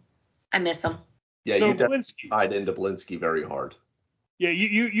 Blinsky. I miss him. Yeah, so you definitely tied into Blinsky very hard. Yeah,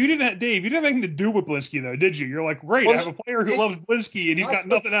 you didn't have, Dave, you didn't have anything to do with Blinsky, though, did you? You're like, great, I have a player who loves Blinsky, and he's got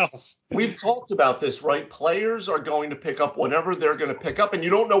nothing else. We've talked about this, right? Players are going to pick up whatever they're going to pick up, and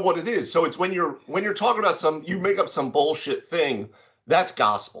you don't know what it is. So it's when you're talking about you make up some bullshit thing, that's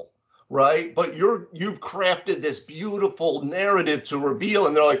gospel, right? But you've crafted this beautiful narrative to reveal,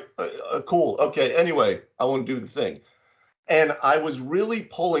 and they're like, cool, okay, anyway, I want to do the thing. And I was really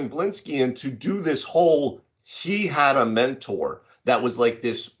pulling Blinsky in to do this whole, he had a mentor that was like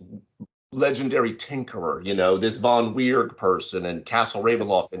this legendary tinkerer, this Von Weird person and Castle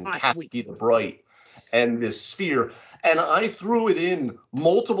Ravenloft and Cappy the Bright and this sphere. And I threw it in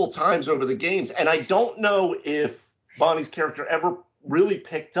multiple times over the games. And I don't know if Bonnie's character ever really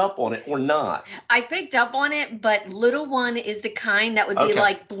picked up on it or not? I picked up on it, but little one is the kind that would be Okay.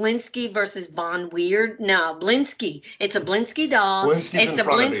 like Blinsky versus Von Weird. No, Blinsky. It's a Blinsky doll. Blinsky's It's in a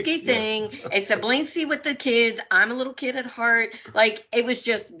front of me. Blinsky Yeah. thing. It's a Blinsky with the kids. I'm a little kid at heart. Like, it was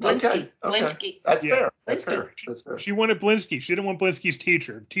just Blinsky. Okay. Blinsky. That's Yeah. fair. That's Blinsky. fair. That's fair. She wanted Blinsky. She didn't want Blinsky's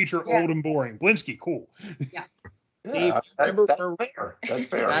teacher. Teacher Yeah. old and boring. Blinsky, cool. Yeah, Dave, that's remember fair. That's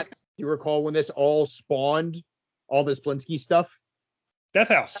fair. do you recall when this all spawned, all this Blinsky stuff? Death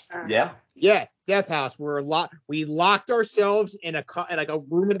House. Yeah. Yeah, Death House. We locked ourselves in like a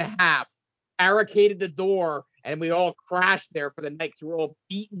room and a half, barricaded the door, and we all crashed there for the night. We were all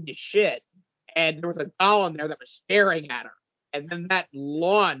beaten to shit, and there was a doll in there that was staring at her, and then that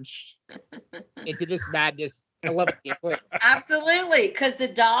launched into this madness 11 years later. Absolutely, because the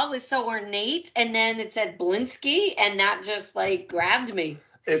doll is so ornate, and then it said Blinsky, and that just like grabbed me.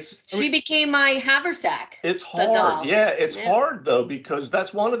 She became my haversack. It's the doll. hard. Yeah, it's hard though, because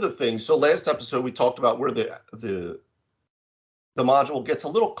that's one of the things. So last episode we talked about where the module gets a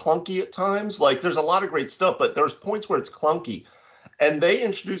little clunky at times. Like there's a lot of great stuff, but there's points where it's clunky. And they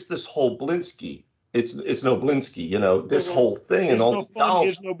introduced this whole Blinsky. It's no Blinsky, this whole thing and There's all no these fun, dolls.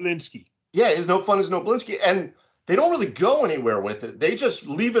 is no Blinsky. Yeah, is no fun, is no Blinsky. And they don't really go anywhere with it. They just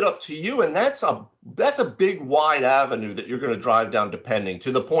leave it up to you, and that's a big wide avenue that you're going to drive down, depending,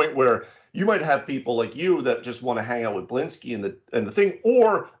 to the point where you might have people like you that just want to hang out with Blinsky and the thing,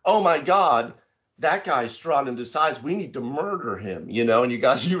 or oh my God, that guy Strahd decides we need to murder him, and you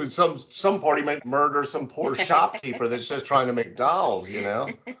got you and some party might murder some poor shopkeeper that's just trying to make dolls,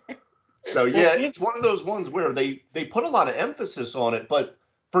 So yeah, it's one of those ones where they put a lot of emphasis on it, but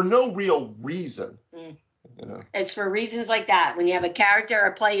for no real reason. It's for reasons like that. When you have a character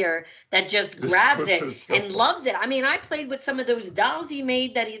or player that just grabs it and loves it. I mean, I played with some of those dolls he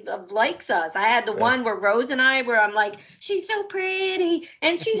made that he likes us. I had the one where Rose and I were, I'm like, she's so pretty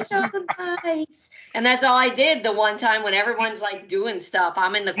and she's so nice. And that's all I did the one time when everyone's like doing stuff.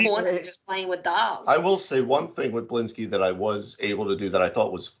 I'm in the corner just playing with dolls. I will say one thing with Blinsky that I was able to do that I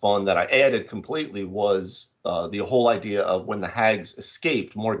thought was fun that I added completely was the whole idea of when the hags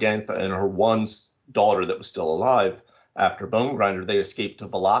escaped, Morgantha and her one daughter that was still alive after Bone Grinder, they escaped to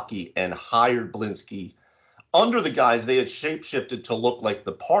Vallaki and hired Blinsky under the guise they had shapeshifted to look like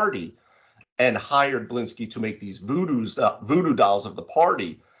the party and hired Blinsky to make these voodoo dolls of the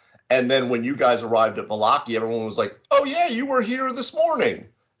party. And then when you guys arrived at Vallaki, everyone was like, oh yeah, you were here this morning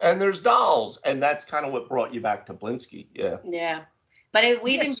and there's dolls. And that's kind of what brought you back to Blinsky. Yeah. But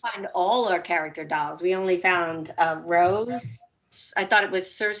we didn't find all our character dolls. We only found Rose. I thought it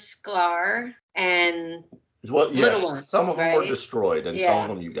was Sir Scar and little ones. Some of them were destroyed and some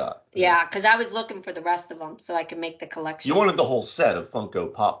of them you got. Yeah, because I was looking for the rest of them so I could make the collection. You wanted the whole set of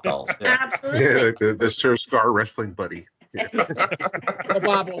Funko Pop dolls. Yeah. Absolutely. Yeah, the Sir Scar wrestling buddy. The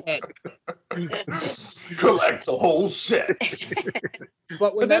bobblehead. Collect the whole set.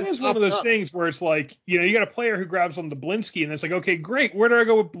 But that is one of those things where it's like, you got a player who grabs on the Blinsky, and it's like, okay, great, where do I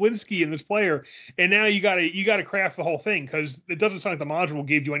go with Blinsky and this player? And now you gotta craft the whole thing, because it doesn't sound like the module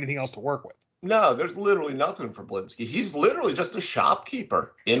gave you anything else to work with. No, there's literally nothing for Blinsky. He's literally just a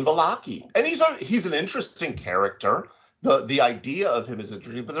shopkeeper in Vallaki, and he's an interesting character. The idea of him is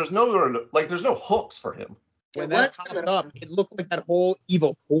interesting, but there's no hooks for him. When that popped up, it looked like that whole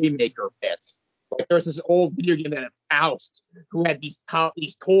evil toy maker bit. Like there was this old video game that had Faust who had these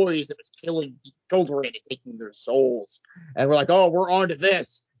toys that was killing children and taking their souls. And we're like, oh, we're on to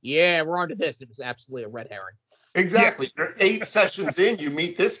this. Yeah, we're on to this. It was absolutely a red herring. Exactly. Yeah. 8 sessions in, you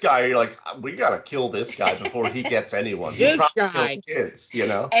meet this guy, you're like, we got to kill this guy before he gets anyone. This guy. Kids,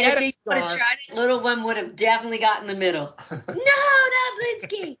 And if he would have tried it, little one would have definitely got in the middle. No, not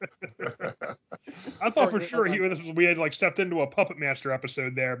Blinsky. I thought for sure we had like stepped into a Puppet Master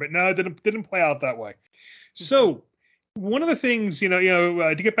episode there, but no, it didn't play out that way. So one of the things,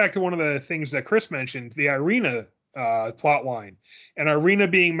 to get back to one of the things that Chris mentioned, the Irina plot line, and Irina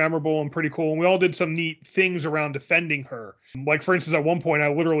being memorable and pretty cool, and we all did some neat things around defending her. Like, for instance, at one point I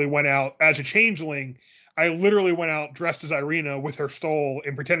literally went out as a changeling. I literally went out dressed as Irina with her stole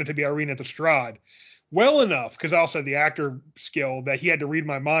and pretended to be Irina the Strahd well enough, because I also had the actor skill, that he had to read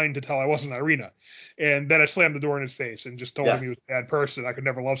my mind to tell I wasn't Irina. And then I slammed the door in his face and just told him he was a bad person. I could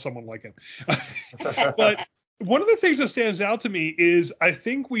never love someone like him. But one of the things that stands out to me is I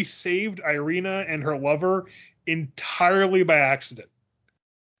think we saved Irina and her lover entirely by accident.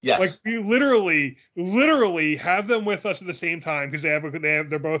 Yes. Like, we literally have them with us at the same time, because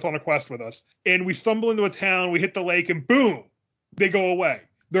they're both on a quest with us. And we stumble into a town, we hit the lake, and boom, they go away.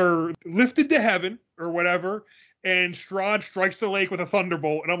 They're lifted to heaven or whatever, and Strahd strikes the lake with a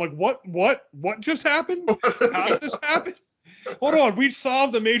thunderbolt, and I'm like, what just happened? How did this happen? Hold on, we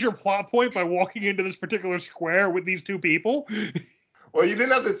solved a major plot point by walking into this particular square with these two people. Well, you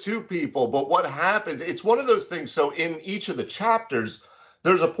didn't have the two people, but what happens, it's one of those things. So in each of the chapters,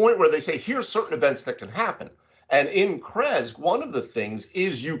 there's a point where they say, here's certain events that can happen. And in Krezk, one of the things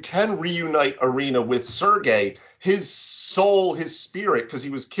is you can reunite Irina with Sergei. His soul, his spirit, because he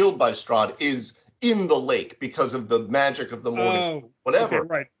was killed by Strahd, is in the lake because of the magic of the morning, whatever. Okay,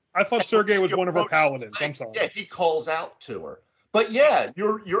 right. I thought Sergei was one of her paladins. I'm sorry. Yeah, he calls out to her. But yeah,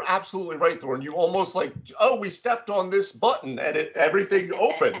 you're absolutely right, Thorne. You almost like, oh, we stepped on this button and everything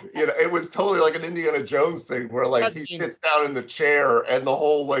opened. It was totally like an Indiana Jones thing where like he sits down in the chair and the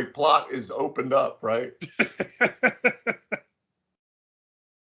whole like plot is opened up, right?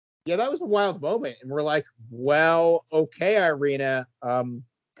 Yeah, that was a wild moment, and we're like, well, okay, Irina,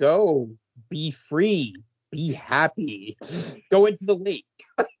 go, be free, be happy, go into the lake.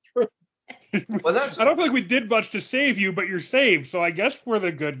 Well, I don't feel like we did much to save you, but you're saved, so I guess we're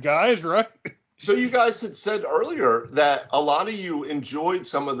the good guys, right? So you guys had said earlier that a lot of you enjoyed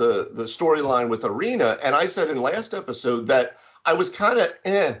some of the storyline with Irina, and I said in last episode that I was kind of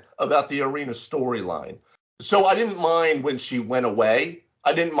about the Irina storyline. So I didn't mind when she went away.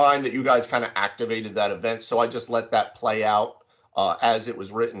 I didn't mind that you guys kind of activated that event, so I just let that play out as it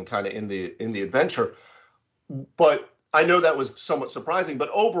was written, kind of in the adventure. But I know that was somewhat surprising. But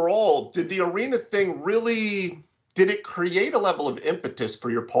overall, did the Irina thing did it create a level of impetus for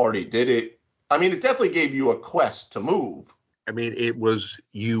your party? Did it? I mean, it definitely gave you a quest to move. I mean,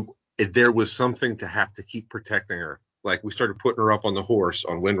 there was something to have to keep protecting her. Like we started putting her up on the horse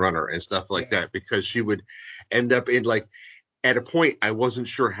on Windrunner and stuff like that, because she would end up in like, at a point, I wasn't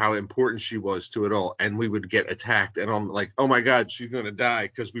sure how important she was to it all. And we would get attacked. And I'm like, oh, my God, she's going to die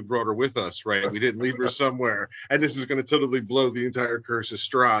because we brought her with us, right? We didn't leave her somewhere. And this is going to totally blow the entire Curse of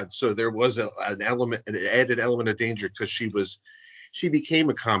Strahd. So there was an added element of danger because she became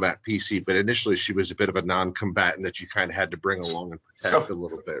a combat PC, but initially she was a bit of a non-combatant that you kind of had to bring along and protect a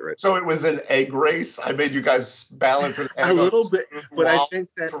little bit, right? So it was an egg race. I made you guys balance an egg a little bit, but I think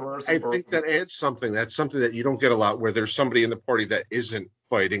that adds something. That's something that you don't get a lot, where there's somebody in the party that isn't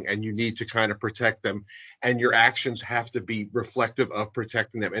fighting and you need to kind of protect them, and your actions have to be reflective of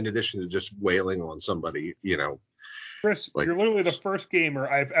protecting them in addition to just wailing on somebody, Chris, you're literally the first gamer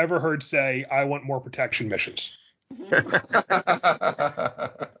I've ever heard say, I want more protection missions. I am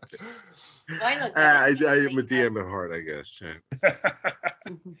a DM at heart, I guess.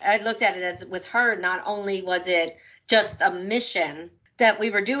 I looked at it as, with her, not only was it just a mission that we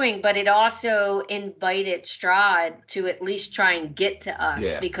were doing, but it also invited Strahd to at least try and get to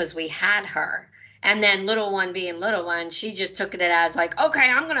us because we had her. And then Little One being Little One, she just took it as like, okay,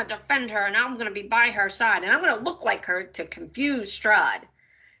 I'm going to defend her and I'm going to be by her side and I'm going to look like her to confuse Strahd.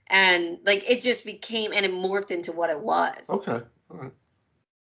 And like it just became, and it morphed into what it was. Okay. All right.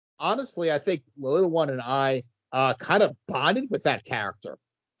 Honestly, I think Little One and I kind of bonded with that character.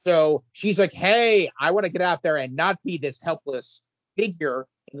 So she's like, hey, I want to get out there and not be this helpless figure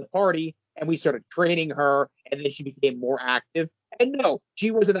in the party. And we started training her, and then she became more active. And no,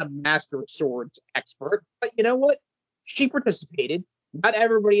 she wasn't a master swords expert, but you know what? She participated. Not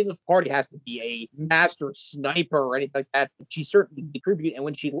everybody in the party has to be a master sniper or anything like that, but she certainly contributed. And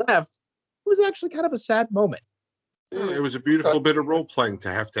when she left, it was actually kind of a sad moment. It was a beautiful bit of role playing to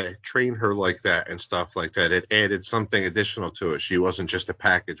have to train her like that and stuff like that. It added something additional to it. She wasn't just a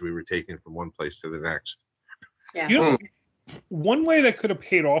package we were taking from one place to the next. Yeah. One way that could have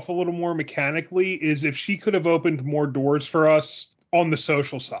paid off a little more mechanically is if she could have opened more doors for us on the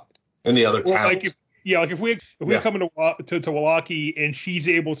social side. In the other towns. Like if we come into to Wallaki and she's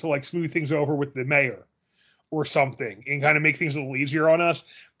able to like smooth things over with the mayor or something and kind of make things a little easier on us,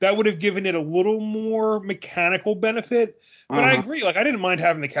 that would have given it a little more mechanical benefit. But I agree, like I didn't mind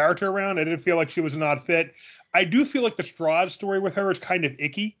having the character around. I didn't feel like she was an odd fit. I do feel like the Strahd story with her is kind of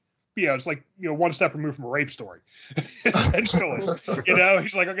icky. Yeah, it's like, one step removed from a rape story. Essentially.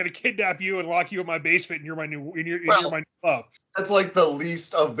 He's like, I'm going to kidnap you and lock you in my basement and you're my new love. That's like the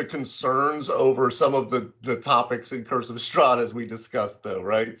least of the concerns over some of the topics in Curse of Strahd as we discussed, though,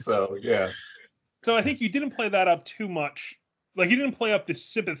 right? So, yeah. So I think you didn't play that up too much. Like, you didn't play up the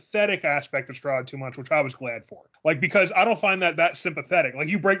sympathetic aspect of Strahd too much, which I was glad for. Like, because I don't find that sympathetic. Like,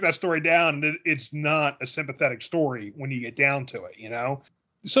 you break that story down, and it's not a sympathetic story when you get down to it,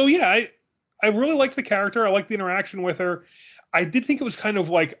 So, yeah, I really liked the character. I liked the interaction with her. I did think it was kind of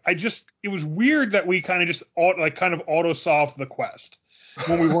like, it was weird that we kind of just auto-solved the quest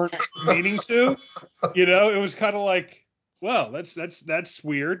when we weren't meaning to. It was kind of like, Well, that's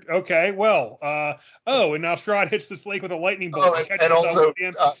weird. Okay, well, and now Strahd hits this lake with a lightning bolt Oh, and and catches up also with the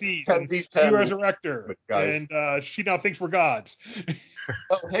NPCs, and 10v10 you resurrect her, guys. and she now thinks we're gods.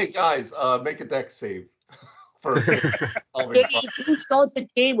 Oh, hey guys, make a deck save for a save. Dave, who starts the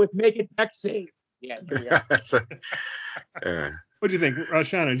game with make a deck save? Yeah, here we are. What do you think,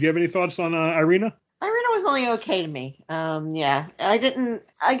 Shannon? Do you have any thoughts on Irina? Irina was only okay to me. Yeah, I didn't.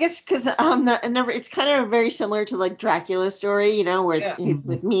 I guess because never. It's kind of very similar to like Dracula's story, you know, where he's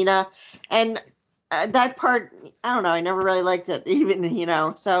with Mina, and that part, I don't know. I never really liked it, even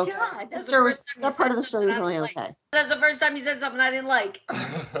So that's that part of the story was only okay. That's the first time you said something I didn't like.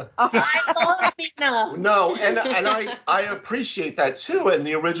 I love Mina. No, and I appreciate that too, and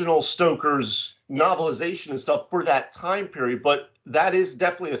the original Stoker's novelization and stuff for that time period, but that is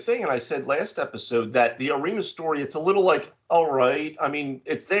definitely a thing. And I said last episode that the Irina story, it's a little like, all right, I mean,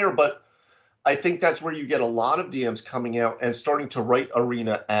 it's there, but I think that's where you get a lot of DMs coming out and starting to write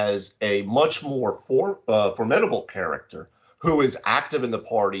Irina as a much more formidable character who is active in the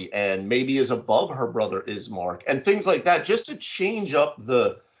party and maybe is above her brother Ismark and things like that, just to change up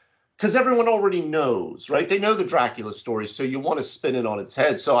because everyone already knows, right? They know the Dracula story, so you want to spin it on its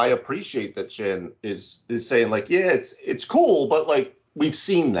head. So I appreciate that Jen is saying like, yeah, it's cool, but like we've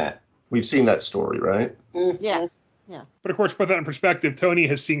seen that story, right? Yeah. But of course, put that in perspective, Tony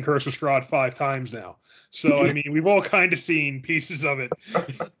has seen Curse of Strahd 5 times now. So, I mean, we've all kind of seen pieces of it.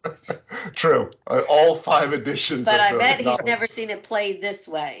 True. All 5 editions. But I bet he's never seen it played this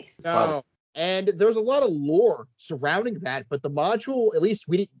way. No. And there's a lot of lore surrounding that, but the module, at least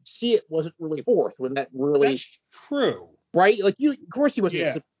we didn't see it, wasn't really forth with that really. That's true. Right? Like, of course he wasn't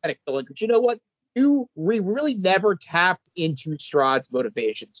a sympathetic villain, but you know what? We really never tapped into Strahd's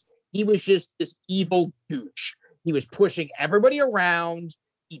motivations. He was just this evil douche. He was pushing everybody around.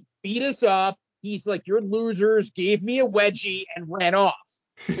 He beat us up. He's like, you're losers, gave me a wedgie, and ran off.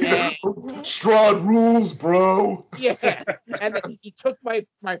 And, Strahd rules, bro. Yeah. And then he took my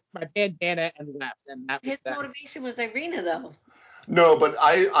bandana and left. And that was his motivation was Irina, though. No, but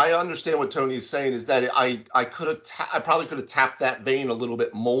I understand what Tony's saying is that I probably could have tapped that vein a little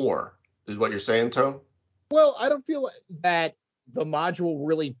bit more, is what you're saying, Tone? Well, I don't feel that the module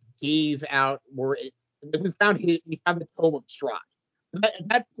really gave out where we found the tome of Strahd. At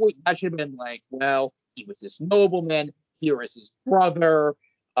that point, that should have been like, well, he was this nobleman, here is his brother,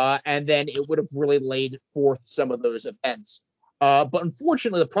 and then it would have really laid forth some of those events. But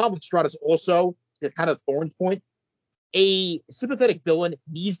unfortunately, the problem with Strahd is also the kind of Thorn's point. A sympathetic villain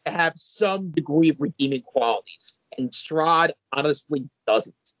needs to have some degree of redeeming qualities, and Strahd honestly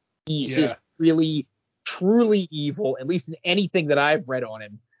doesn't. He's just really, truly evil, at least in anything that I've read on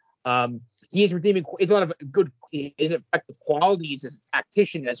him. He has redeeming. It's a lot of good, effective qualities as a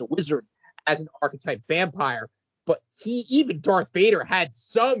tactician, as a wizard, as an archetype vampire. But even Darth Vader had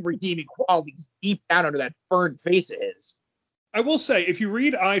some redeeming qualities deep down under that burned face of his. I will say, if you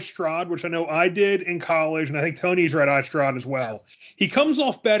read I, Strahd, which I know I did in college, and I think Tony's read I, Strahd as well, he comes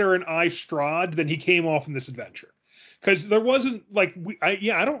off better in I, Strahd than he came off in this adventure. Because there wasn't, like, I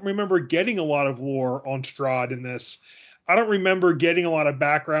don't remember getting a lot of lore on Strahd in this. I don't remember getting a lot of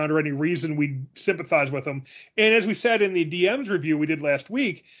background or any reason we sympathize with him. And as we said in the DM's review we did last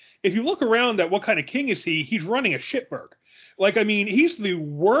week, if you look around at what kind of king is he, he's running a shitburg. Like, I mean, he's the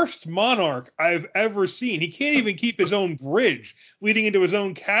worst monarch I've ever seen. He can't even keep his own bridge leading into his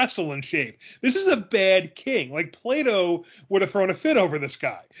own castle in shape. This is a bad king. Like, Plato would have thrown a fit over this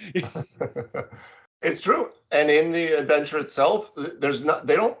guy. It's true. And in the adventure itself,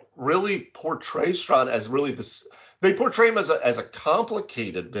 they don't really portray Strahd as really this. They portray him as a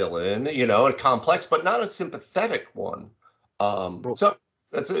complicated villain, a complex, but not a sympathetic one. So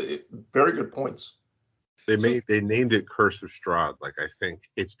that's very good points. They named it Curse of Strahd. Like, I think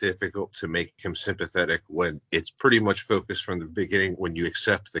it's difficult to make him sympathetic when it's pretty much focused from the beginning, when you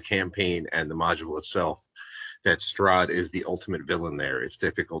accept the campaign and the module itself, that Strahd is the ultimate villain there. It's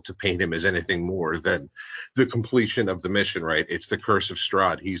difficult to paint him as anything more than the completion of the mission, right? It's the Curse of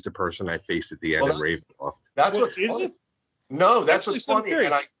Strahd. He's the person I faced at the end in Ravenloft. That's what's funny. No, that's what's funny.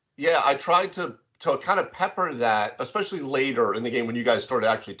 And I tried to kind of pepper that, especially later in the game when you guys started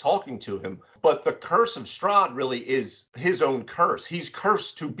actually talking to him. But the Curse of Strahd really is his own curse. He's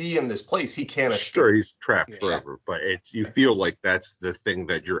cursed to be in this place. He can't escape. Sure, he's trapped forever. But you feel like that's the thing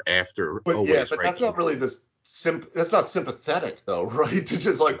that you're after. But always, but right? that's not really this. That's not sympathetic, though, right? To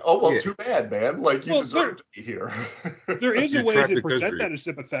just like, oh, well, too bad, man. Like, you deserve to be here. There is a way to present that as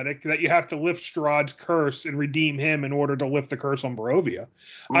sympathetic, that you have to lift Strahd's curse and redeem him in order to lift the curse on Barovia.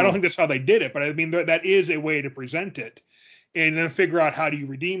 I don't think that's how they did it, but I mean, that is a way to present it. and then figure out how do you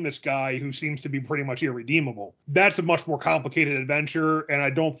redeem this guy who seems to be pretty much irredeemable. That's a much more complicated adventure, and I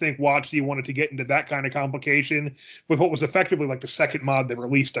don't think WotC wanted to get into that kind of complication with what was effectively like the second mod they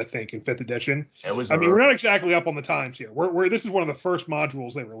released, I think, in 5th edition. I mean, we're not exactly up on the times here. This is one of the first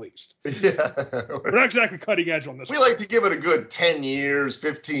modules they released. Yeah. We're not exactly cutting edge on this. We like to give it a good 10 years,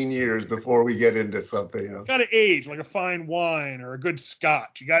 15 years before we get into something. Got to age like a fine wine or a good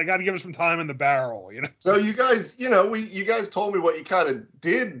scotch. You got to give it some time in the barrel, you know. So you guys, you guys told me what you kind of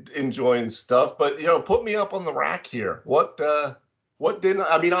did enjoy and stuff, but put me up on the rack here. What didn't?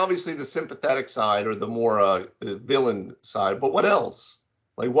 I mean, obviously the sympathetic side or the more villain side, but what else?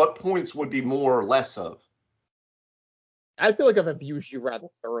 Like, what points would be more or less of? I feel like I've abused you rather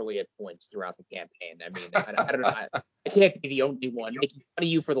thoroughly at points throughout the campaign. I mean, I don't know. I can't be the only one making fun of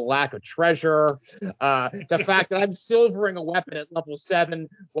you for the lack of treasure. The fact that I'm silvering a weapon at level 7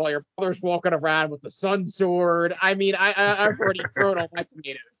 while your brother's walking around with the sun sword. I mean, I've already thrown all my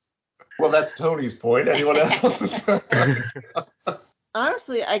tomatoes. Well, that's Tony's point. Anyone else?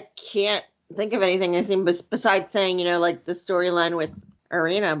 Honestly, I can't think of anything besides saying, like the storyline with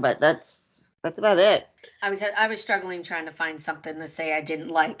Irina, but that's about it. I was struggling trying to find something to say I didn't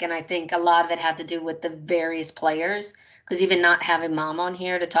like, and I think a lot of it had to do with the various players, because even not having Mom on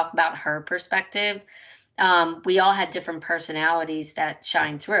here to talk about her perspective, we all had different personalities that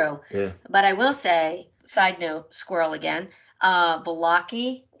shine through. Yeah. But I will say, side note, squirrel again,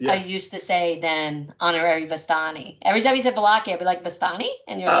 Vallaki, Yeah. I used to say then honorary Vistani. Every time you said Vallaki, I'd be like, Vistani?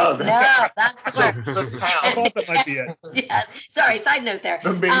 And you're like, no, that's the word. The I town, thought that might be it. Yeah. Sorry, side note there.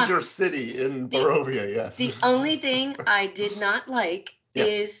 the major city in Barovia, yes. The only thing I did not like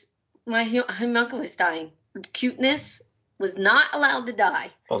is my homunculus dying. Cuteness was not allowed to die.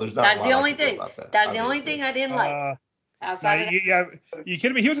 Well, there's not That's a lot the I only can do thing. about that, That's the only obviously. thing I didn't like. Outside of that, You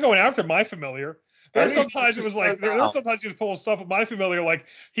kidding me? He was going after my familiar. There's sometimes it was like there were sometimes he was pulling stuff with my familiar, like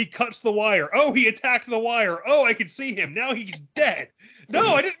he cuts the wire. Oh, he attacked the wire. Oh, I can see him. Now he's dead.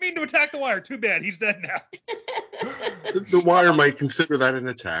 No, I didn't mean to attack the wire. Too bad. He's dead now. The wire might consider that an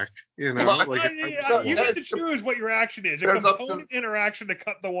attack. You get to choose what your action is. A component interaction to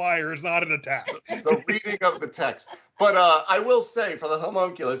cut the wire is not an attack. The reading of the text. But I will say, for the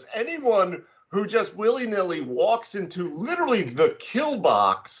homunculus, anyone who just willy-nilly walks into literally the kill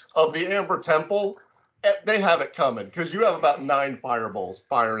box of the Amber Temple, they have it coming, because you have about 9 fireballs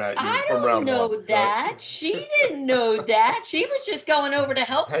firing at you from round 1. I don't know that. She didn't know that. She was just going over to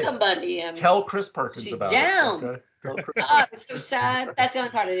help somebody. And tell Chris Perkins she's about down. it. Okay? Tell Chris Oh, it was so sad. That's the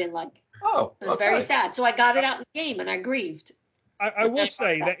only part I didn't like. Oh, it was very sad. So I got it out in the game, and I grieved. I will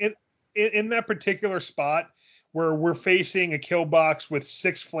say that in that particular spot where we're facing a kill box with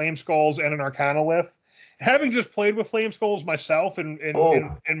 6 flame skulls and an arcanolith, having just played with flame skulls myself in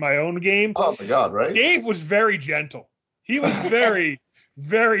my own game, oh my God, right? Dave was very gentle. He was very,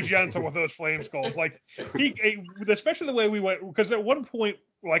 very gentle with those flame skulls. Like especially the way we went, because at one point,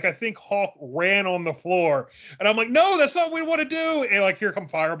 like I think Hawk ran on the floor, and I'm like, no, that's not what we want to do. And like, here come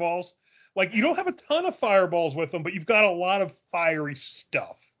fireballs. Like, you don't have a ton of fireballs with them, but you've got a lot of fiery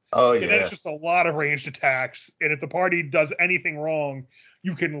stuff. Oh yeah. And that's just a lot of ranged attacks. And if the party does anything wrong,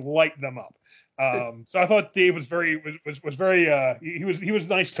 you can light them up. So I thought Dave was very he was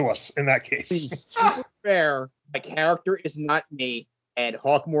nice to us in that case. To be super fair, my character is not me, and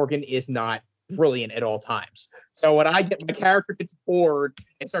Hawk Morgan is not brilliant at all times. So when my character gets bored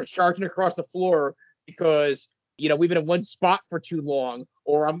and starts charging across the floor because we've been in one spot for too long,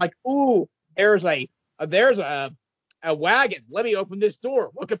 or I'm like, ooh, there's a wagon. Let me open this door.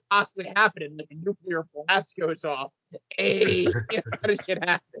 What could possibly happen? And like a nuclear blast goes off. Hey, that kind of shit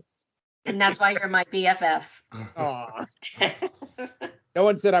happens. And that's why you're my BFF. Aw. No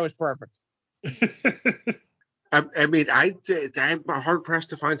one said I was perfect. I mean, I'm hard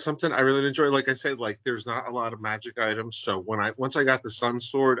pressed to find something I really enjoy. Like I said, like there's not a lot of magic items. So once I got the Sun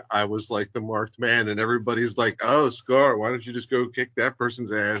Sword, I was like the marked man, and everybody's like, "Oh, Scar, why don't you just go kick that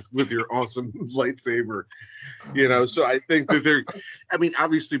person's ass with your awesome lightsaber?" So I think that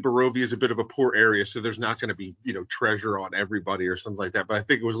obviously Barovia is a bit of a poor area, so there's not going to be treasure on everybody or something like that. But I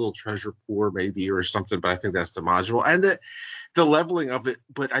think it was a little treasure poor maybe or something. But I think that's the module and the leveling of it.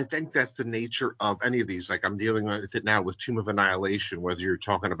 But I think that's the nature of any of these. Like I'm dealing with it now with Tomb of Annihilation, whether you're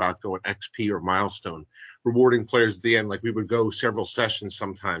talking about going XP or milestone, rewarding players at the end. Like we would go several sessions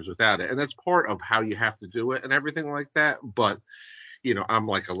sometimes without it. And that's part of how you have to do it and everything like that. But, I'm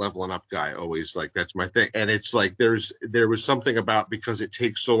like a leveling up guy always, like that's my thing. And it's like there was something about, because it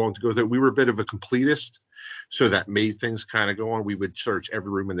takes so long to go there. We were a bit of a completist. So that made things kind of go on. We would search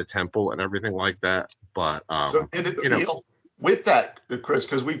every room in the temple and everything like that. But so did it appeal? with that, Chris,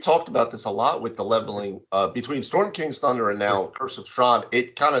 because we've talked about this a lot with the leveling between Storm King's Thunder and now Curse of Strahd,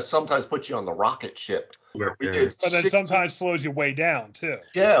 it kind of sometimes puts you on the rocket ship. Yeah, We yeah. did But then 16 sometimes slows you way down too.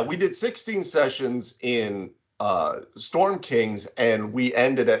 Yeah, we did 16 sessions in Storm Kings, and we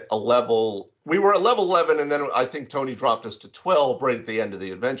ended at a level. We were at level 11, and then I think Tony dropped us to 12 right at the end of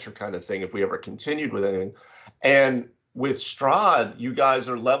the adventure, kind of thing. If we ever continued with anything, and with Strahd, you guys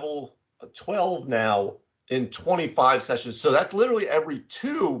are level 12 now in 25 sessions, so that's literally every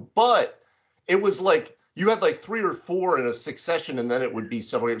 2. But it was like you had like 3 or 4 in a succession, and then it would be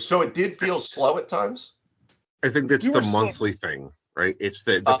several years. So it did feel slow at times. I think that's You the were slow. monthly thing, right? It's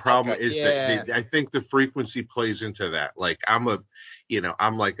the problem Okay. is that I think the frequency plays into that. Like I'm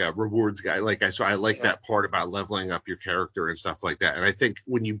like a rewards guy. So I like that part about leveling up your character and stuff like that. And I think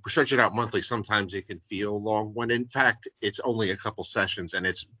when you stretch it out monthly, sometimes it can feel long when in fact it's only a couple sessions and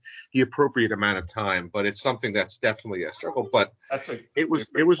it's the appropriate amount of time. But it's something that's definitely a struggle. But it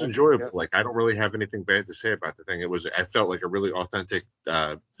was enjoyable. Yeah. Like I don't really have anything bad to say about the thing. I felt like a really authentic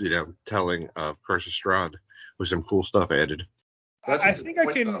telling of Curse of Strahd with some cool stuff added. That's I think I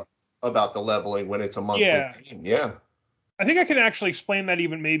can about the leveling when it's a monthly game. Yeah. I think I can actually explain that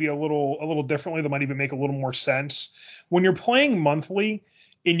even maybe a little differently. That might even make a little more sense. When you're playing monthly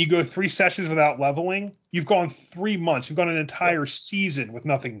and you go 3 sessions without leveling, you've gone 3 months. You've gone an entire season with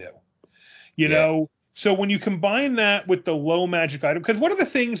nothing new. You know? So when you combine that with the low magic item, because one of the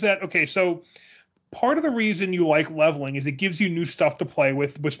things that, so part of the reason you like leveling is it gives you new stuff to play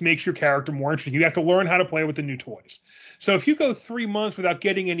with, which makes your character more interesting. You have to learn how to play with the new toys. So if you go 3 months without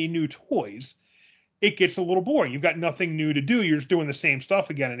getting any new toys, it gets a little boring. You've got nothing new to do. You're just doing the same stuff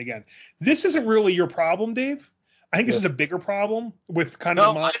again and again. This isn't really your problem, Dave. I think this is a bigger problem with kind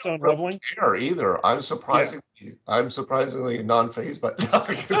of the milestone leveling. I don't really care either. I'm surprisingly non-phased, but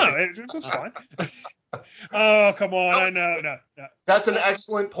it's fine. Oh, come on. No. That's an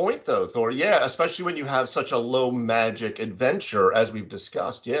excellent point, though, Thor. Yeah, especially when you have such a low magic adventure, as we've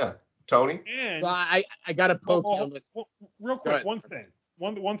discussed. Yeah. Tony? And Well, I got to poke you on this. Real quick, one thing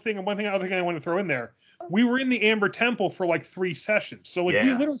other thing I want to throw in there. We were in the Amber Temple for like 3 sessions. So we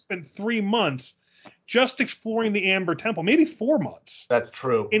literally spent 3 months just exploring the Amber Temple, maybe 4 months. That's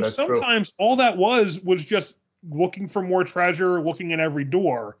true. And sometimes all that was just looking for more treasure, looking in every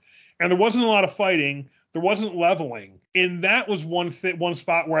door. And there wasn't a lot of fighting. There wasn't leveling. And that was one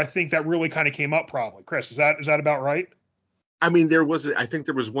spot where I think that really kind of came up probably. Chris, is that about right? I mean, I think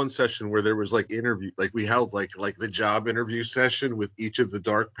there was one session where there was like interview, like we held like the job interview session with each of the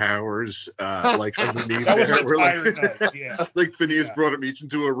dark powers, like underneath that there. Was night, yeah. Like Phineas brought them each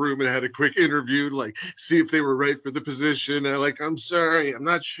into a room and had a quick interview to like see if they were right for the position. And like, I'm sorry, I'm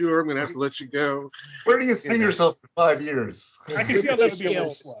not sure. I'm gonna have to let you go. Where do you see yourself in 5 years? I can see how that would be a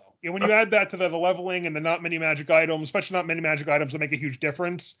little slow. When you add that to the leveling and the not many magic items, especially not many magic items that make a huge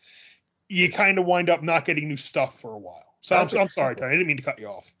difference, you kind of wind up not getting new stuff for a while. So I'm sorry, Tony. I didn't mean to cut you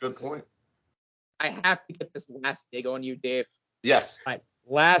off. Good point. I have to get this last dig on you, Dave. Yes.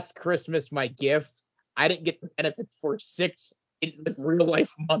 Last Christmas, my gift, I didn't get the benefit for 6 real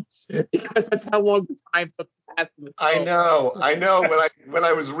life months because that's how long the time took to pass the I know. When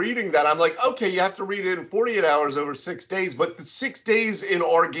I was reading that, I'm like, okay, you have to read it in 48 hours over 6 days, but the 6 days in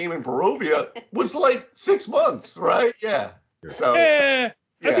our game in Barovia was like 6 months, right? Yeah. So.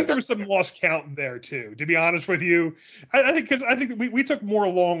 I think there was some lost count there too. To be honest with you, I think we took more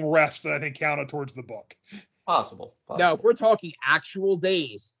long rests than I think counted towards the book. Possible. Now, if we're talking actual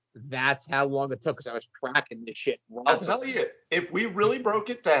days, that's how long it took because I was tracking this shit. I'll tell you, if we really broke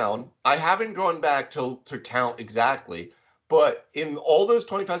it down, I haven't gone back to count exactly, but in all those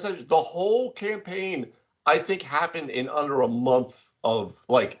 25 sessions, the whole campaign I think happened in under a month of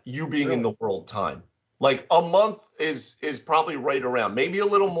like you being in the world time. Like a month is probably right around, maybe a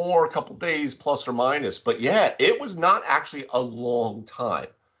little more, a couple days plus or minus. But yeah, it was not actually a long time.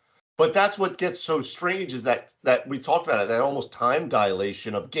 But that's what gets so strange is that we talked about it, that almost time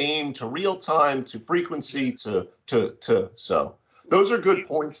dilation of game to real time to frequency to so those are good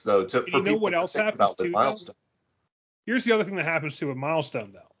points though. You know what else happens too? Milestone. Here's the other thing that happens to a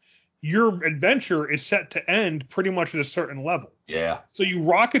milestone though. Your adventure is set to end pretty much at a certain level. Yeah. So you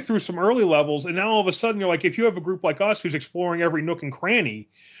rocket through some early levels, and now all of a sudden you're like, if you have a group like us who's exploring every nook and cranny,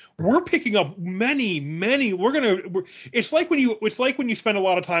 we're picking up many. It's like when you spend a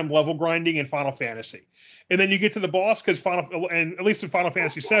lot of time level grinding in Final Fantasy, and then you get to the boss because and at least in Final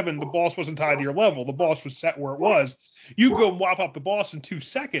Fantasy VII, the boss wasn't tied to your level. The boss was set where it was. You go mop up the boss in 2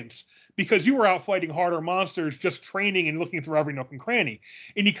 seconds because you were out fighting harder monsters, just training and looking through every nook and cranny.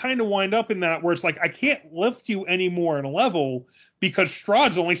 And you kind of wind up in that where it's like, I can't lift you anymore in a level because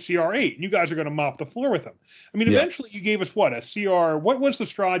Strahd's only CR8, and you guys are going to mop the floor with him. I mean, eventually you gave us what, a CR? What was the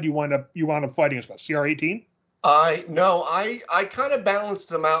Strahd you wound up fighting us with? CR18? I kind of balanced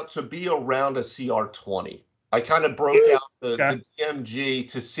them out to be around a CR20. I kind of broke out the DMG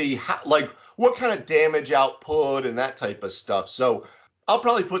to see how, like, what kind of damage output and that type of stuff. So I'll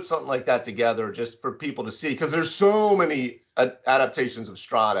probably put something like that together just for people to see, because there's so many adaptations of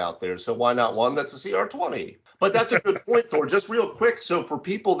Strahd out there. So why not one that's a CR20? But that's a good point, Thor. Just real quick, so for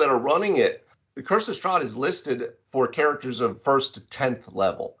people that are running it, the Curse of Strahd is listed for characters of 1st to 10th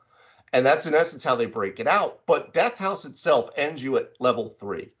level. And that's in essence how they break it out. But Death House itself ends you at level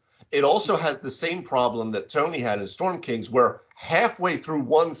 3. It also has the same problem that Tony had in Storm Kings, where halfway through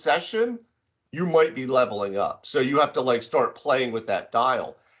one session, you might be leveling up. So you have to like start playing with that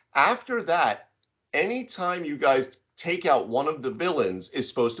dial. After that, anytime you guys take out one of the villains, it's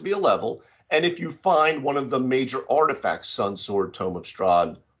supposed to be a level. And if you find one of the major artifacts, Sun Sword, Tome of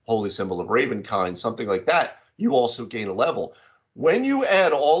Strahd, Holy Symbol of Ravenkind, something like that, you also gain a level. When you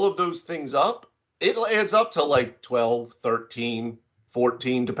add all of those things up, it adds up to like 12, 13,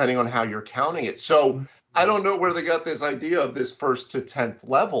 14, depending on how you're counting it. So I don't know where they got this idea of this 1st to 10th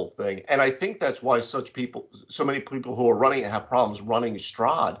level thing. And I think that's why so many people who are running it have problems running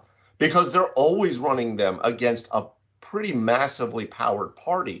Strahd, because they're always running them against a pretty massively powered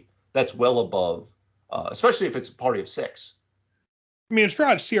party that's well above, especially if it's a party of 6. I mean,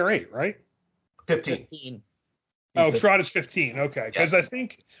 Strahd's CR8, right? 15. Oh, Strahd is 15. Okay, because I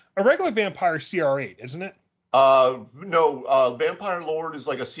think a regular vampire is CR8, isn't it? No, Vampire Lord is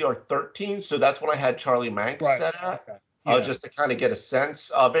like a CR13, so that's what I had Charlie Manx set at, just to kind of get a sense.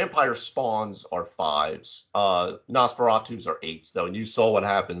 Vampire Spawns are 5s. Nosferatus are 8s, though, and you saw what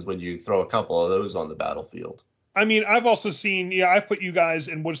happens when you throw a couple of those on the battlefield. I mean, I've also seen, I've put you guys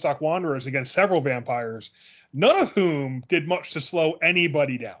in Woodstock Wanderers against several vampires, none of whom did much to slow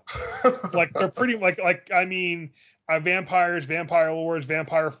anybody down. Like, they're pretty, I mean, vampires, vampire lords,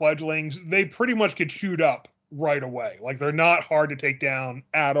 vampire fledglings, they pretty much get chewed up right away. Like, they're not hard to take down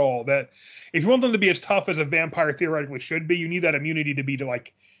at all. That if you want them to be as tough as a vampire theoretically should be, you need that immunity to be to,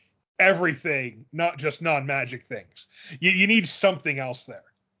 like, everything, not just non-magic things. You need something else there.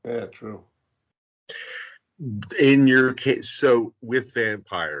 Yeah, true. In your case, so with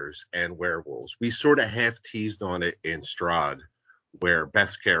vampires and werewolves, we sort of half teased on it in Strahd, where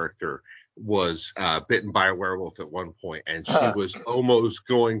Beth's character was bitten by a werewolf at one point, and she was almost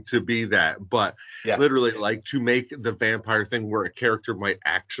going to be that, but literally, like, to make the vampire thing where a character might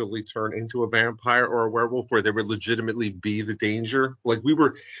actually turn into a vampire or a werewolf, where there would legitimately be the danger. Like,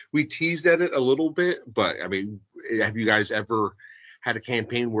 we teased at it a little bit, but I mean, have you guys ever had a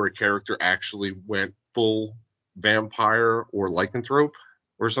campaign where a character actually went full vampire or lycanthrope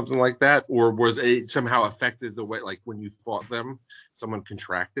or something like that, or was it somehow affected the way, like, when you fought them, someone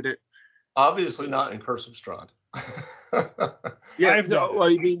contracted it? Obviously not in Curse of Strahd. I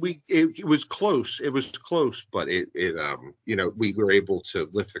mean, it was close. It was close, but it we were able to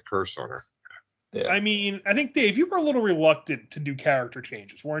lift the curse on her. Yeah. I mean, I think, Dave, you were a little reluctant to do character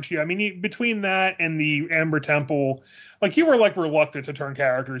changes, weren't you? I mean, between that and the Amber Temple, like, you were like reluctant to turn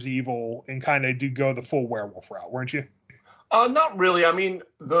characters evil and kind of go the full werewolf route, weren't you? Not really. I mean,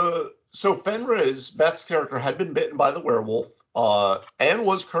 so Fenris, Beth's character, had been bitten by the werewolf, and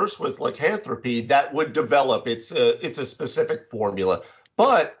was cursed with lycanthropy that would develop. It's a specific formula.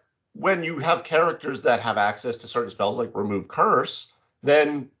 But when you have characters that have access to certain spells like remove curse,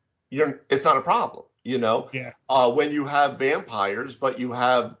 then it's not a problem, Yeah. When you have vampires, but you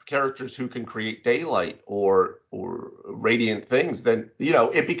have characters who can create daylight or radiant things, then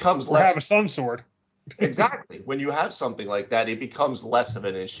it becomes less. Have a sun sword. Exactly. When you have something like that, it becomes less of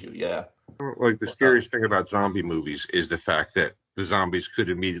an issue. Yeah. Like, the scariest thing about zombie movies is the fact that the zombies could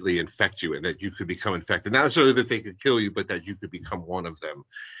immediately infect you, and that you could become infected. Not necessarily that they could kill you, but that you could become one of them.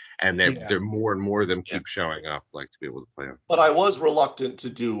 And they're more and more of them keep showing up, like, to be able to play them. But I was reluctant to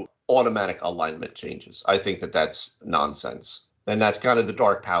do automatic alignment changes. I think that's nonsense. And that's kind of the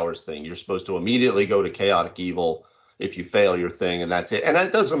Dark Powers thing. You're supposed to immediately go to chaotic evil if you fail your thing, and that's it. And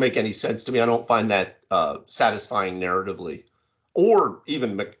that doesn't make any sense to me. I don't find that satisfying narratively, or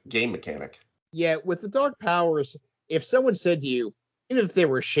even game mechanic. Yeah, with the Dark Powers, if someone said to you, even if they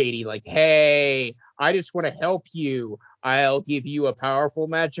were shady, like, hey, I just want to help you, I'll give you a powerful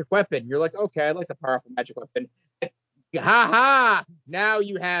magic weapon. You're like, okay, I like a powerful magic weapon. Ha ha! Now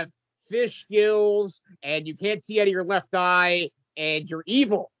you have fish gills, and you can't see out of your left eye, and you're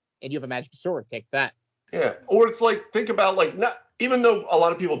evil, and you have a magic sword. Take that. Yeah. Or it's like, think about like, not even though a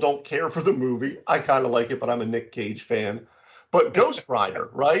lot of people don't care for the movie, I kind of like it, but I'm a Nick Cage fan. But Ghost Rider,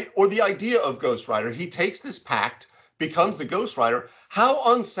 right? Or the idea of Ghost Rider, he takes this pact, becomes the Ghost Rider. How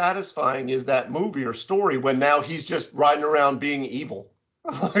unsatisfying is that movie or story when now he's just riding around being evil?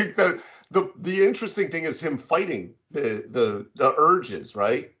 Like the interesting thing is him fighting the urges,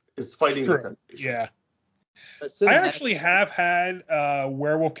 right? It's fighting the temptation. Yeah. I actually have had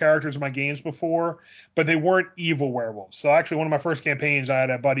werewolf characters in my games before, but they weren't evil werewolves. So actually, one of my first campaigns, I had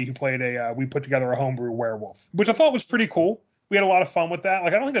a buddy who played we put together a homebrew werewolf, which I thought was pretty cool. We had a lot of fun with that.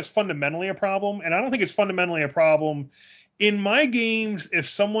 Like, I don't think that's fundamentally a problem, and I don't think it's fundamentally a problem in my games if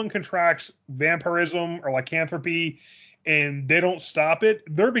someone contracts vampirism or lycanthropy and they don't stop it,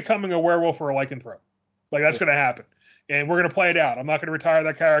 they're becoming a werewolf or a lycanthrope. Like, that's going to happen. And we're going to play it out. I'm not going to retire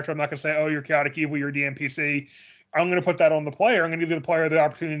that character. I'm not going to say, oh, you're chaotic evil, you're a DMPC. I'm going to put that on the player. I'm going to give the player the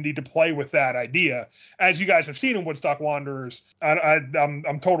opportunity to play with that idea. As you guys have seen in Woodstock Wanderers,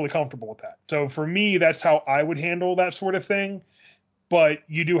 I'm totally comfortable with that. So for me, that's how I would handle that sort of thing. But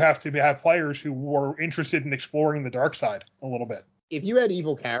you do have to have players who were interested in exploring the dark side a little bit. If you had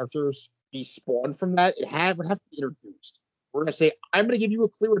evil characters be spawned from that, would have to be introduced. We're going to say, I'm going to give you a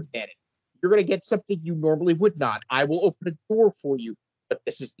clear advantage. You're going to get something you normally would not. I will open a door for you, but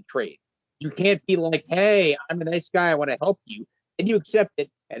this is the trade. You can't be like, hey, I'm a nice guy, I want to help you, and you accept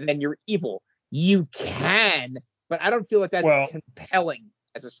it, and then you're evil. You can, but I don't feel like that's compelling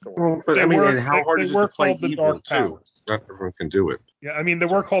as a story. Well, but I mean, and how hard is it to play evil, too? Not everyone can do it. Yeah, I mean, they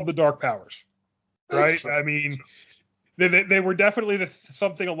were called the Dark Powers, right? I mean, they were definitely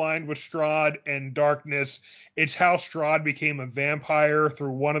something aligned with Strahd and darkness. It's how Strahd became a vampire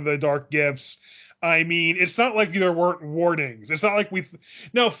through one of the dark gifts. I mean, it's not like there weren't warnings. It's not like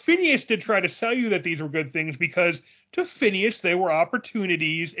now, Phineas did try to sell you that these were good things because to Phineas, they were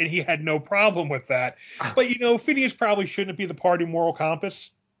opportunities and he had no problem with that. But, Phineas probably shouldn't be the party moral compass.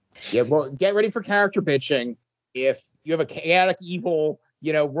 Yeah, well, get ready for character bitching. If you have a chaotic evil,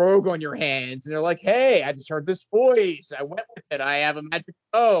 rogue on your hands and they're like, hey, I just heard this voice. I went with it. I have a magic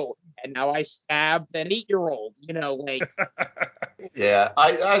bow. And now I stabbed an 8-year-old, like. Yeah,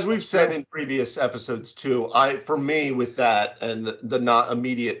 as we've said in previous episodes too, for me with that and the not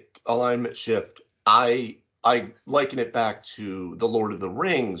immediate alignment shift, I liken it back to the Lord of the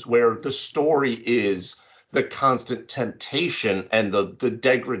Rings, where the story is the constant temptation and the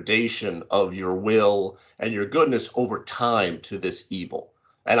degradation of your will and your goodness over time to this evil.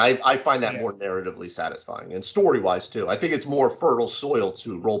 And I find that more narratively satisfying and story-wise too. I think it's more fertile soil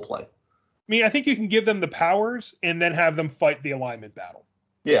to role play. I mean, I think you can give them the powers and then have them fight the alignment battle.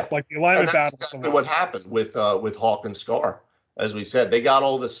 Yeah, like the alignment battle. That's exactly what happened with Hawk and Scar. As we said, they got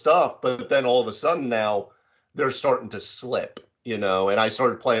all this stuff, but then all of a sudden now they're starting to slip. And I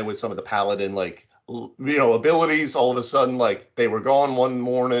started playing with some of the paladin abilities. All of a sudden, like they were gone one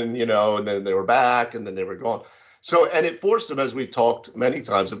morning, and then they were back, and then they were gone. So, and it forced them, as we've talked many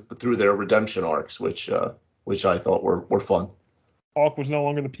times, through their redemption arcs, which I thought were fun. Hawk was no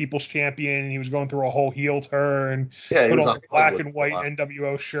longer the people's champion, and he was going through a whole heel turn. Yeah, put on a black and white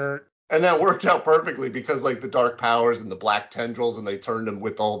NWO shirt. And that worked out perfectly because like the dark powers and the black tendrils, and they turned him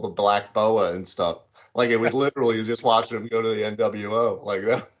with all the black boa and stuff. Like it was literally just watching him go to the NWO. Like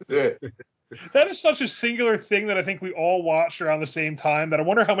that was it. That is such a singular thing that I think we all watched around the same time that I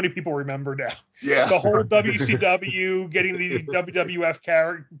wonder how many people remember now. Yeah. The whole WCW getting the WWF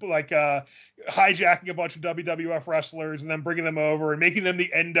character, like hijacking a bunch of WWF wrestlers and then bringing them over and making them the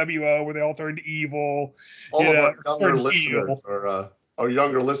NWO where they all turned evil. All of our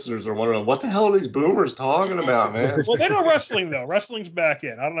younger listeners are wondering, what the hell are these boomers talking about, man? Well, they know wrestling, though. Wrestling's back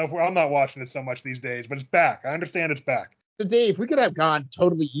in. I don't know I'm not watching it so much these days, but it's back. I understand it's back. So, Dave, we could have gone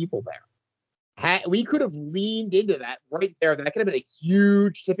totally evil there. We could have leaned into that right there. That could have been a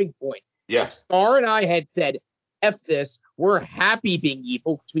huge tipping point. Yeah. Scar and I had said, F this. We're happy being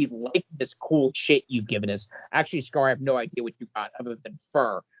evil because we like this cool shit you've given us. Actually, Scar, I have no idea what you got other than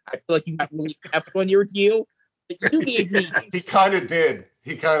fur. I feel like you got really F on your deal. But you gave me this. He kind of did.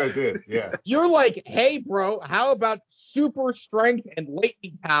 Yeah. You're like, hey, bro, how about super strength and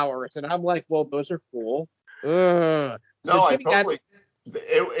lightning powers? And I'm like, well, those are cool. No, I totally.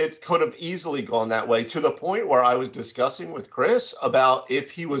 It could have easily gone that way, to the point where I was discussing with Chris about if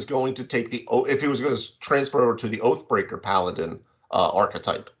he was going to transfer over to the Oathbreaker Paladin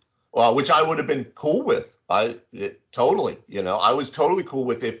archetype, which I would have been cool with. Totally, I was totally cool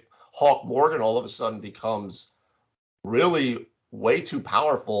with if Hawk Morgan all of a sudden becomes really way too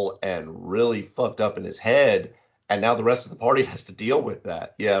powerful and really fucked up in his head, and now the rest of the party has to deal with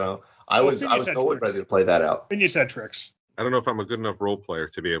that. I was Phineas had totally tricks. ready to play that out. And you said tricks. I don't know if I'm a good enough role player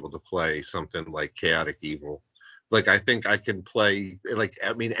to be able to play something like Chaotic Evil. Like, I think I can play, like,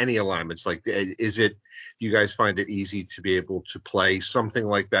 I mean, any alignments. Like, is it, you guys find it easy to be able to play something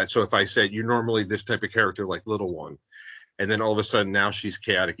like that? So if I said, you're normally this type of character, like Little One, and then all of a sudden now she's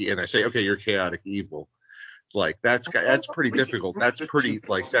chaotic, and I say, okay, you're Chaotic Evil. Like, that's pretty difficult. That's pretty,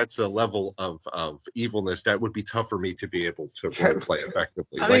 like, that's a level of evilness that would be tough for me to be able to role play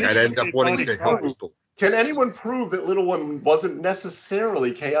effectively. I Like, mean, I'd end up wanting to help people. Can anyone prove that Little One wasn't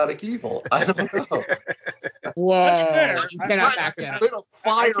necessarily chaotic evil? I don't know. Whoa, fair. you cannot back Right, that. lit a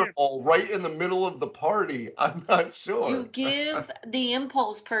fireball right in the middle of the party. I'm not sure. You give the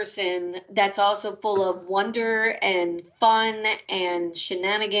impulse person that's also full of wonder and fun and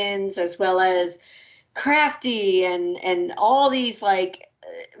shenanigans, as well as crafty and all these like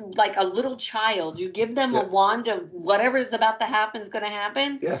a little child. You give them a wand of whatever is about to happen is going to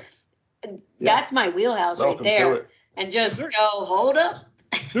happen. Yeah. That's my wheelhouse Welcome right there. to it. And just go, hold up.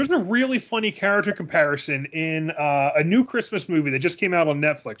 There's a really funny character comparison in a new Christmas movie that just came out on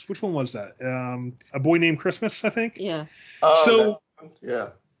Netflix. Which one was that? A Boy Named Christmas, I think. Yeah. So yeah.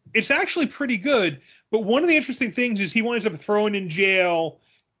 it's actually pretty good. But one of the interesting things is he winds up thrown in jail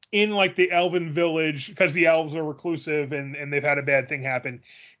in like the elven village because the elves are reclusive and they've had a bad thing happen.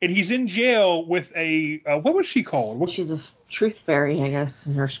 And he's in jail with a what was she called? She's a truth fairy, I guess,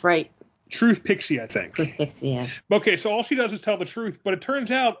 in her sprite. Truth Pixie, I think. Truth pixie, yeah. Okay, so all she does is tell the truth, but it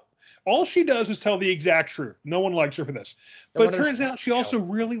turns out all she does is tell the exact truth. No one likes her for this. But it turns out she also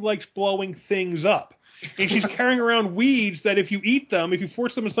really likes blowing things up. And she's carrying around weeds that if you eat them, if you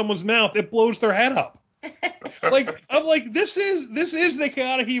force them in someone's mouth, it blows their head up. Like, I'm like, this is the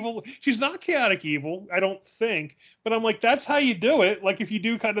chaotic evil. She's not chaotic evil, I don't think. But I'm like, that's how you do it. Like, if you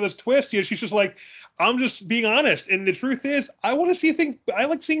do kind of this twist, she's just like, I'm just being honest. And the truth is, I want to see things. I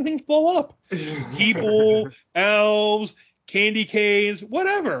like seeing things blow up. People, elves, candy canes,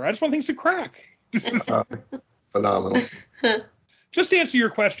 whatever. I just want things to crack. Phenomenal. Just to answer your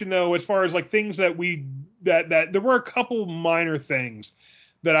question, though, as far as like things that that there were a couple minor things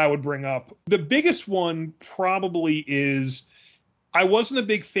that I would bring up. The biggest one probably is I wasn't a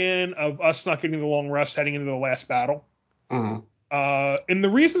big fan of us not getting the long rest heading into the last battle. Mm-hmm. And the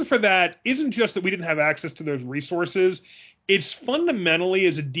reason for that isn't just that we didn't have access to those resources. It's fundamentally,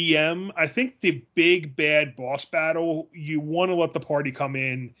 as a DM, I think the big bad boss battle, you want to let the party come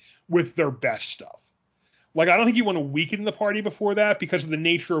in with their best stuff. Like, I don't think you want to weaken the party before that because of the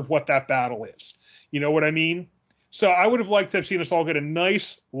nature of what that battle is. You know what I mean? So I would have liked to have seen us all get a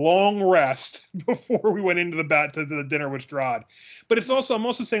nice long rest before we went into the dinner with Strahd. But it's also, I'm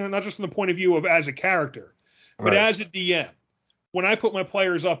also saying that not just from the point of view of as a character, but as a DM. When I put my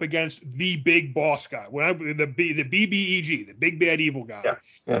players up against the big boss guy, the BBEG, the big bad evil guy,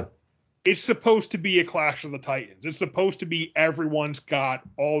 it's supposed to be a Clash of the Titans. It's supposed to be everyone's got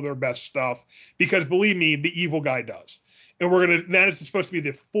all their best stuff because, believe me, the evil guy does. And that is supposed to be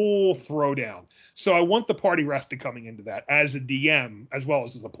the full throwdown. So I want the party rested coming into that as a DM as well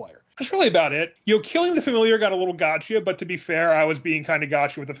as a player. That's really about it. Killing the familiar got a little gotcha, but to be fair, I was being kind of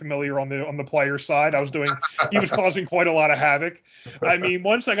gotcha with the familiar on the player side. He was causing quite a lot of havoc. I mean,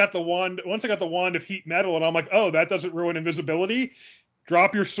 once I got the wand of heat metal, and I'm like, oh, that doesn't ruin invisibility.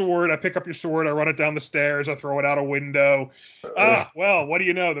 Drop your sword. I pick up your sword. I run it down the stairs. I throw it out a window. Well, what do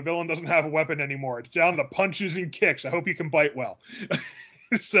you know? The villain doesn't have a weapon anymore. It's down to punches and kicks. I hope you can bite well.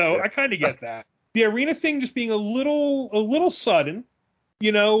 So I kind of get that. The arena thing just being a little sudden.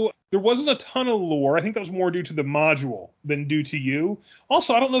 There wasn't a ton of lore. I think that was more due to the module than due to you.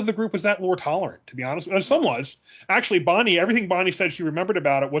 Also, I don't know if the group was that lore tolerant, to be honest. Some was. Actually, Bonnie, everything Bonnie said she remembered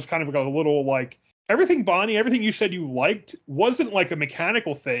about it was kind of a little like, everything you said you liked wasn't like a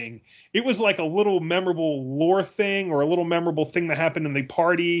mechanical thing. It was like a little memorable lore thing or a little memorable thing that happened in the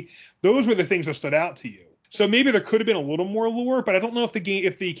party. Those were the things that stood out to you. So maybe there could have been a little more lore, but I don't know if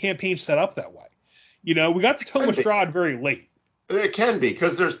the campaign set up that way. We got the Tome of Strahd very late. It can be,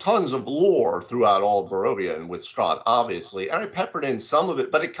 because there's tons of lore throughout all of Barovia and with Strahd, obviously. And I peppered in some of it,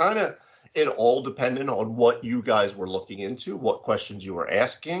 but it all depended on what you guys were looking into, what questions you were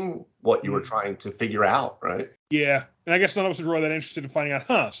asking, what you were trying to figure out, right? Yeah, and I guess none of us was really that interested in finding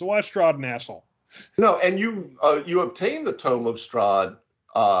out, so why is Strahd an asshole? No, and you obtained the Tome of Strahd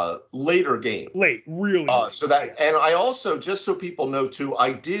later game. Late, really late. So that, and I also, just so people know too,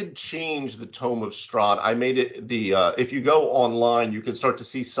 I did change the Tome of Strahd. I made it if you go online, you can start to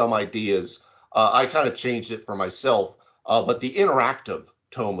see some ideas. I kind of changed it for myself, but the interactive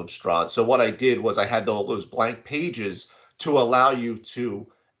Tome of Strahd. So what I did was I had all those blank pages to allow you to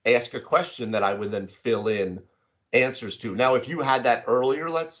ask a question that I would then fill in answers to. Now, if you had that earlier,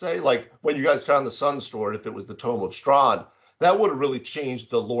 let's say, like when you guys found the Sun Sword, if it was the Tome of Strahd, that would have really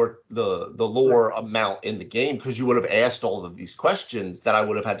changed the lore amount in the game, because you would have asked all of these questions that I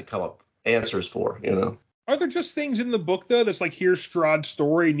would have had to come up answers for, you know. Are there just things in the book though that's like, here's Strahd's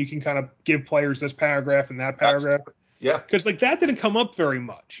story and you can kind of give players this paragraph and that paragraph? Absolutely. Yeah. Because like that didn't come up very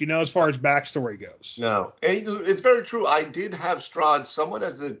much, you know, as far as backstory goes. No, it's very true. I did have Strahd somewhat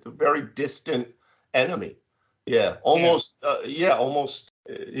as a very distant enemy. Yeah, almost. Almost.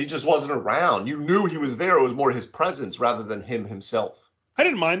 He just wasn't around. You knew he was there. It was more his presence rather than him himself. I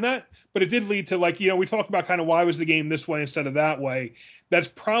didn't mind that, but it did lead to, like, you know, we talk about kind of why was the game this way instead of that way. That's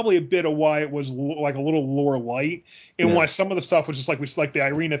probably a bit of why it was like a little lore light, and why some of the stuff was just like the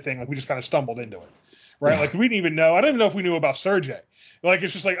Irina thing, like we just kind of stumbled into it, right? Like we didn't even know. I don't even know if we knew about Sergei. Like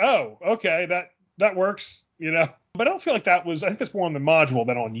it's just like, oh, okay, that works, you know. But I don't feel like that was. I think that's more on the module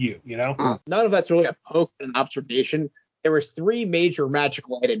than on you, you know. None of that's really a poke and an observation. There was 3 major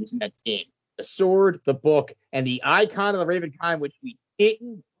magical items in that game: the sword, the book, and the icon of the Ravenkind, which we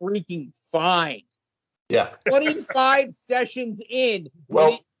didn't freaking find. Yeah. 25 sessions in, we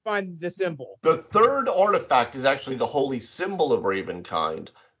didn't find the symbol. The third artifact is actually the holy symbol of Ravenkind.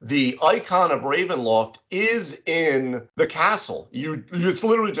 The icon of Ravenloft is in the castle. It's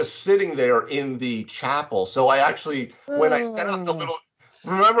literally just sitting there in the chapel. So I actually, when I sent out the little,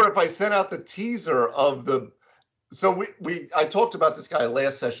 remember if I sent out the teaser of the, so I talked about this guy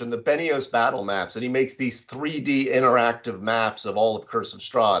last session, the Benios battle maps, and he makes these 3D interactive maps of all of Curse of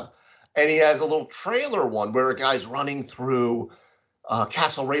Strahd. And he has a little trailer one where a guy's running through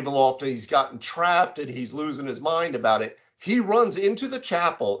Castle Ravenloft, and he's gotten trapped and he's losing his mind about it. He runs into the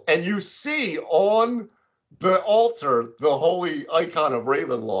chapel, and you see on the altar the holy icon of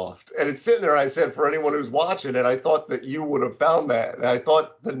Ravenloft, and it's sitting there. I said, for anyone who's watching it, I thought that you would have found that. And I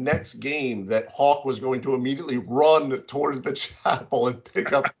thought the next game that Hawk was going to immediately run towards the chapel and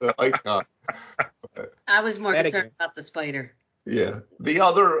pick up the icon. I was more concerned about the spider. Yeah. The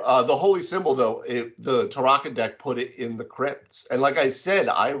other, the holy symbol, though, the Taraka deck put it in the crypts. And like I said,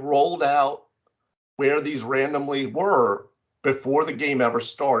 I rolled out where these randomly were before the game ever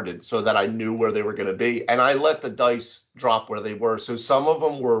started so that I knew where they were going to be. And I let the dice drop where they were. So some of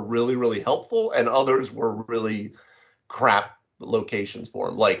them were really, really helpful, and others were really crap locations for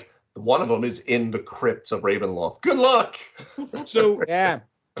them. Like one of them is in the crypts of Ravenloft. Good luck. So yeah.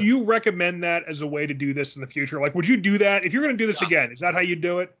 Do you recommend that as a way to do this in the future? Like, would you do that if you're going to do this again? Is that how you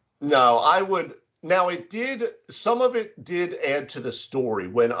do it? No, I would. Now, some of it did add to the story.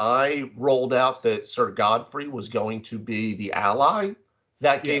 When I rolled out that Sir Godfrey was going to be the ally,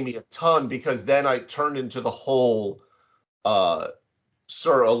 that gave me a ton, because then I turned into the whole Sir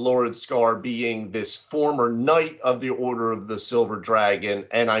Alorid Scar being this former knight of the Order of the Silver Dragon,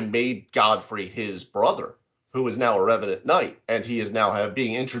 and I made Godfrey his brother, who is now a Revenant Knight, and he is now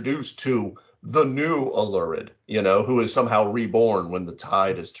being introduced to the new Alorid, you know, who is somehow reborn when the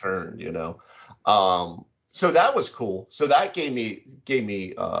tide has turned, you know. So that was cool. So that gave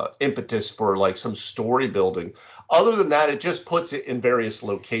me impetus for like some story building. Other than that, it just puts it in various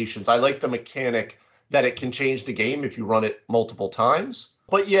locations. I like the mechanic that it can change the game if you run it multiple times.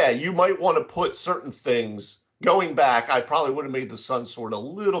 But yeah, you might want to put certain things. Going back, I probably would have made the Sun Sword a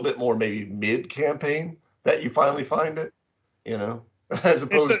little bit more maybe mid-campaign, that you finally find it, you know, as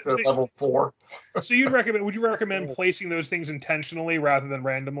opposed to level 4. So would you recommend placing those things intentionally rather than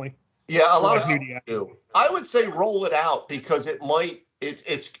randomly? Yeah, a lot of people do. I would say roll it out, because it might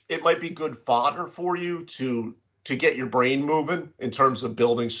be good fodder for you to get your brain moving in terms of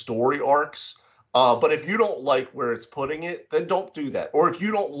building story arcs. But if you don't like where it's putting it, then don't do that. Or if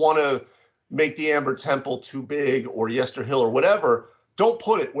you don't want to make the Amber Temple too big, or Yester Hill or whatever, don't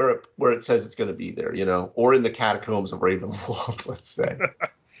put it where it says it's going to be there, you know, or in the catacombs of Ravenloft, let's say.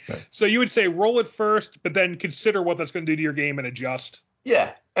 So you would say roll it first, but then consider what that's going to do to your game and adjust.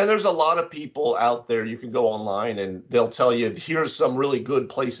 Yeah. And there's a lot of people out there. You can go online and they'll tell you, here's some really good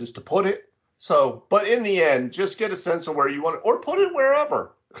places to put it. So, but in the end, just get a sense of where you want it, or put it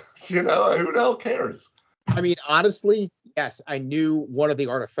wherever, you know, who the hell cares? I mean, honestly, yes, I knew one of the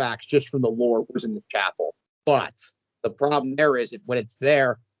artifacts just from the lore was in the chapel. But the problem there is that when it's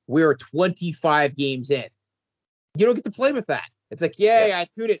there, we're 25 games in. You don't get to play with that. It's like, yay, I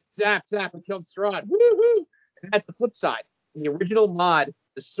tuned it, zap, zap, and killed Strahd. Woo-hoo! And that's the flip side. In the original mod,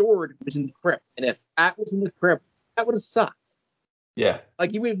 the sword was in the crypt. And if that was in the crypt, that would have sucked. Yeah.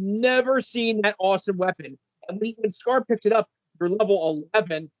 Like, you would have never seen that awesome weapon. And when Scar picks it up, you're level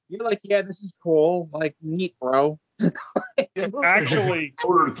 11. You're like, yeah, this is cool. Like, neat, bro. Actually,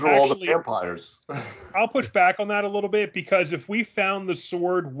 ordered through all the vampires. I'll push back on that a little bit, because if we found the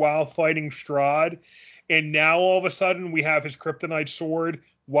sword while fighting Strahd, and now all of a sudden we have his kryptonite sword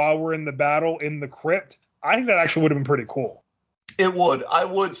while we're in the battle in the crypt, I think that actually would have been pretty cool. It would. I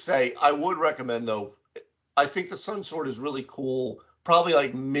would recommend, though. I think the Sun Sword is really cool. Probably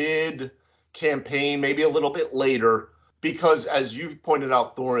like mid-campaign, maybe a little bit later, because as you pointed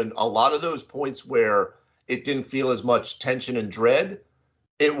out, Thorin, a lot of those points where it didn't feel as much tension and dread,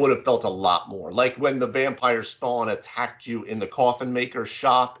 it would have felt a lot more. Like when the vampire spawn attacked you in the Coffin Maker's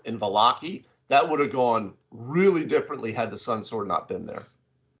shop in Vallaki, that would have gone really differently had the Sun Sword not been there.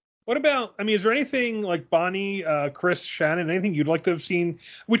 What about, I mean, is there anything like Bonnie, Chris, Shannon, anything you'd like to have seen?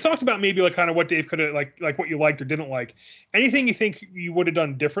 We talked about maybe like kind of what Dave could have, like what you liked or didn't like. Anything you think you would have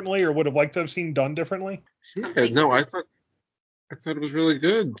done differently or would have liked to have seen done differently? Yeah, no, I thought it was really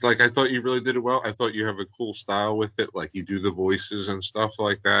good. Like, I thought you really did it well. I thought you have a cool style with it. Like, you do the voices and stuff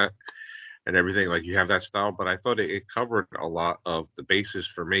like that and everything. Like, you have that style. But I thought it covered a lot of the bases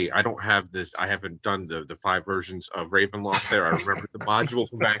for me. I don't have this. I haven't done the 5 versions of Ravenloft there. I remember the module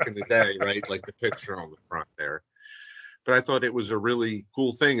from back in the day, right? Like the picture on the front there. But I thought it was a really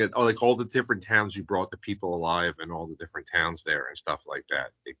cool thing. And, like, all the different towns, you brought the people alive and all the different towns there and stuff like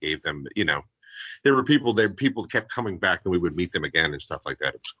that. It gave them, there were people there. People kept coming back, and we would meet them again and stuff like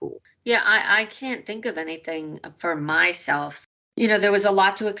that. It was cool. Yeah, I can't think of anything for myself. There was a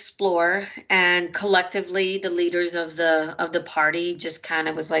lot to explore, and collectively, the leaders of the party just kind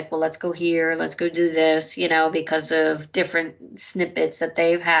of was like, well, let's go here, let's go do this, because of different snippets that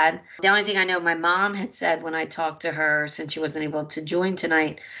they've had. The only thing I know my mom had said when I talked to her, since she wasn't able to join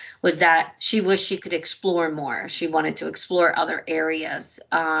tonight, was that she wished she could explore more. She wanted to explore other areas.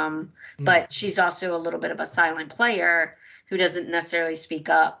 But she's also a little bit of a silent player who doesn't necessarily speak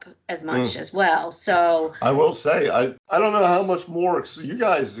up as much as well. So I will say, I don't know how much more. You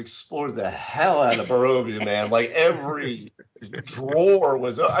guys explored the hell out of Barovia, man. Like every drawer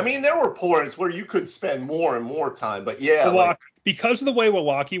was. I mean, there were points where you could spend more and more time, but yeah, because of the way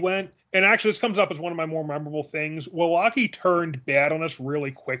Wallaki went, and actually this comes up as one of my more memorable things. Wallaki turned bad on us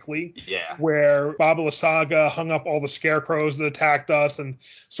really quickly. Yeah. Where Baba Lysaga hung up all the scarecrows that attacked us and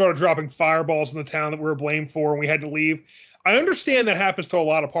started dropping fireballs in the town that we were blamed for, and we had to leave. I understand that happens to a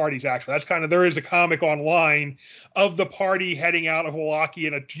lot of parties, actually. That's kind of, there is a comic online of the party heading out of Wallaki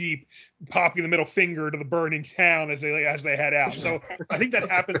in a Jeep, popping the middle finger to the burning town as they head out. So I think that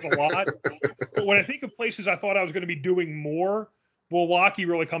happens a lot. But when I think of places I thought I was going to be doing more, Wallaki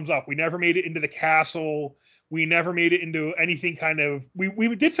really comes up. We never made it into the castle. We never made it into anything kind of,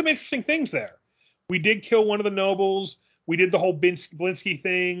 we did some interesting things there. We did kill one of the nobles. We did the whole Blinsky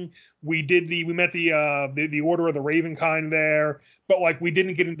thing. We met the Order of the Ravenkind there, but like we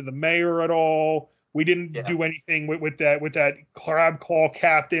didn't get into the mayor at all. We didn't do anything with that crab claw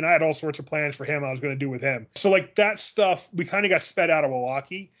captain. I had all sorts of plans for him I was going to do with him. So like that stuff, we kind of got sped out of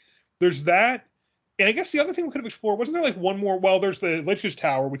Wallaki. There's that. And I guess the other thing we could have explored, wasn't there like one more? Well, there's the Lich's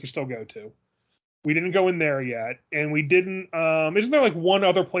Tower we could still go to. We didn't go in there yet. And we didn't, isn't there like one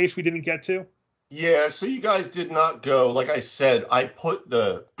other place we didn't get to? Yeah, so you guys did not go. Like I said, I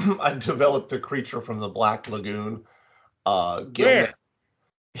developed the creature from the Black Lagoon. Where?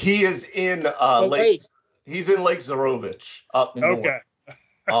 He is in Lake. He's in Lake Zarovich up north.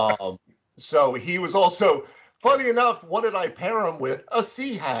 Okay. So he was also, funny enough, what did I pair him with? A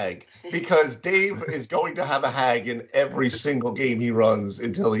sea hag, because Dave is going to have a hag in every single game he runs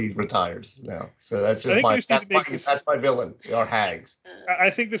until he retires now. So that's just that's my villain, our hags.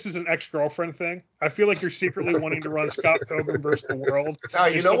 I think this is an ex-girlfriend thing. I feel like you're secretly wanting to run Scott Pilgrim versus the World. Now,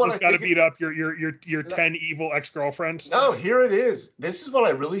 you know what? Someone's got to beat up your 10 evil ex-girlfriends. No, here it is. This is what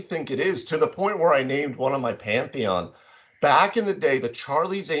I really think it is, to the point where I named one of my Pantheon. Back in the day, the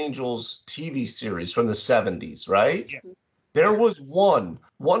Charlie's Angels TV series from the 70s, right? Yeah. There was one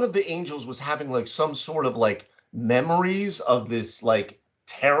of the angels was having like some sort of like memories of this like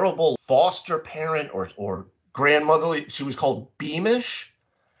terrible foster parent or grandmother. She was called Beamish.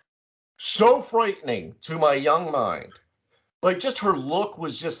 So frightening to my young mind. Like just her look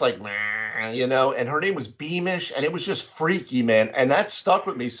was just like, and her name was Beamish, and it was just freaky, man. And that stuck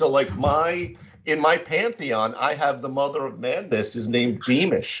with me. So like in my Pantheon, I have the Mother of Madness is named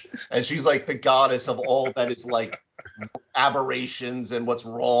Beamish, and she's like the goddess of all that is like aberrations and what's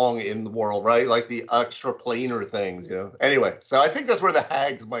wrong in the world, right? Like the extraplanar things, Anyway, so I think that's where the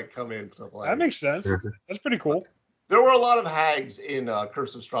hags might come in. That makes sense. That's pretty cool. There were a lot of hags in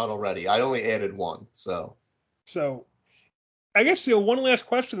Curse of Strahd already. I only added one, so. So, I guess one last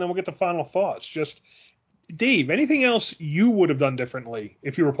question, then we'll get to final thoughts. Just, Dave, anything else you would have done differently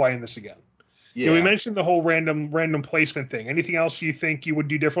if you were playing this again? Yeah, we mentioned the whole random placement thing. Anything else you think you would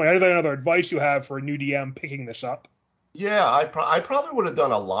do differently? Any other advice you have for a new DM picking this up? Yeah, I probably would have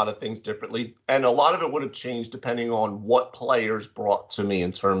done a lot of things differently, and a lot of it would have changed depending on what players brought to me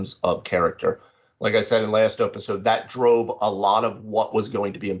in terms of character. Like I said in last episode, that drove a lot of what was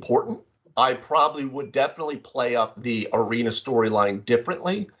going to be important. I probably would definitely play up the arena storyline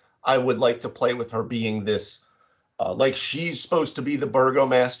differently. I would like to play with her being this, like she's supposed to be the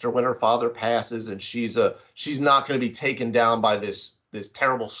burgomaster when her father passes, and she's not going to be taken down by this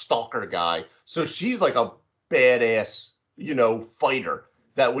terrible stalker guy. So she's like a badass, fighter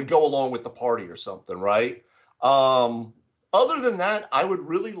that would go along with the party or something, right? Other than that, I would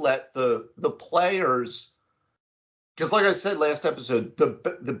really let the players, because like I said last episode,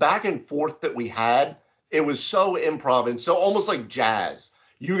 the back and forth that we had, it was so improv and so almost like jazz.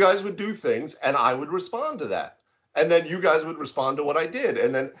 You guys would do things and I would respond to that. And then you guys would respond to what I did.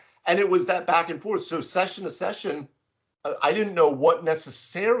 And it was that back and forth. So session to session, I didn't know what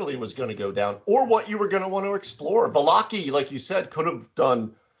necessarily was going to go down or what you were going to want to explore. Vallaki, like you said, could have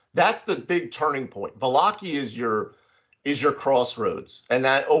done. That's the big turning point. Vallaki is your crossroads, and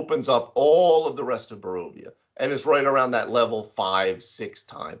that opens up all of the rest of Barovia, and it's right around that level 5-6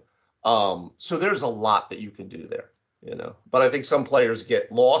 time. So there's a lot that you can do there, But I think some players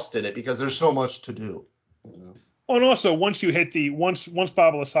get lost in it because there's so much to do. Well, and also once you hit once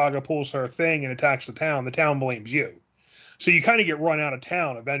Baba Lysaga pulls her thing and attacks the town blames you. So you kind of get run out of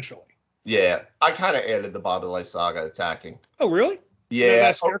town eventually. Yeah, I kind of added the Baba Lysaga attacking. Oh, really? Yeah.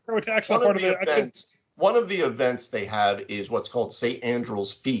 That scarecrow attacks one of the events they have is what's called St.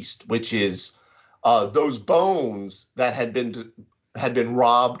 Andrew's Feast, which is those bones that had been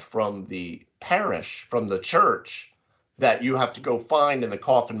robbed from the parish, from the church, that you have to go find in the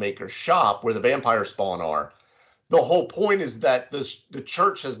coffin maker's shop where the vampire spawn are. The whole point is that the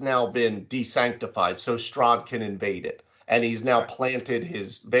church has now been desanctified, so Strahd can invade it. And he's now planted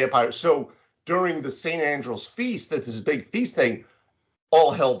his vampire. So during the St. Andrew's Feast, that's this big feast thing,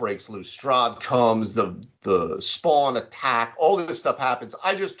 all hell breaks loose. Strahd comes, the spawn attack, all this stuff happens.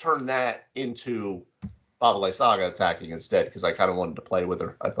 I just turned that into Baba Lysaga attacking instead because I kind of wanted to play with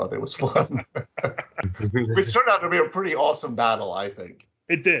her. I thought it was fun. Which turned out to be a pretty awesome battle, I think.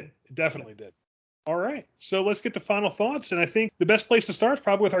 It did. It definitely did. All right. So let's get to final thoughts. And I think the best place to start is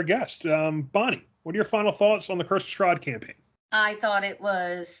probably with our guest, Bonnie. What are your final thoughts on the Curse of Strahd campaign? I thought it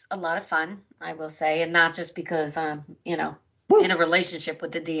was a lot of fun, I will say, and not just because I'm, in a relationship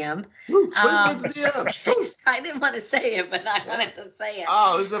with the DM. With the DM. I didn't want to say it, but I wanted to say it.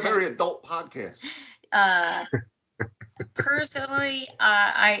 Oh, this is a very adult podcast. Personally,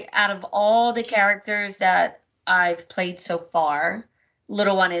 I out of all the characters that I've played so far,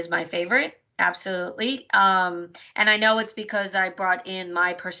 Little One is my favorite. Absolutely. And I know it's because I brought in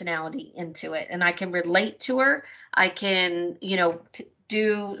my personality into it and I can relate to her. I can,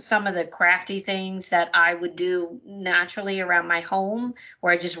 do some of the crafty things that I would do naturally around my home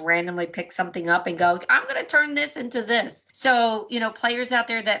where I just randomly pick something up and go, I'm going to turn this into this. So, players out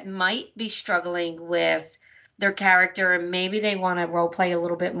there that might be struggling with their character and maybe they want to role play a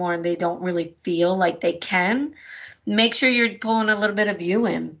little bit more and they don't really feel like they can. Make sure you're pulling a little bit of you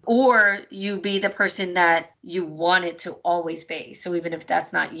in, or you be the person that you want it to always be. So even if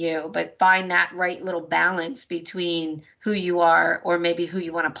that's not you, but find that right little balance between who you are or maybe who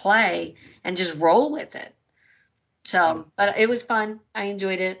you want to play and just roll with it. So, but it was fun. I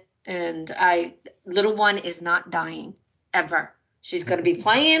enjoyed it. And Little One is not dying ever. She's going to be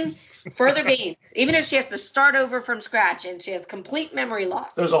playing further games, even if she has to start over from scratch and she has complete memory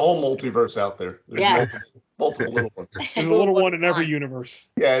loss. There's a whole multiverse out there. There's yes. multiple Little Ones. There's a Little One in every universe.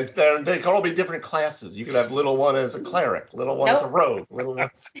 Yeah, they can all be different classes. You could have Little One as a cleric, Little One as a rogue, Little One.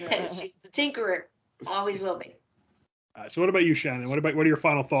 She's the tinkerer. Always will be. So what about you, Shannon? What are your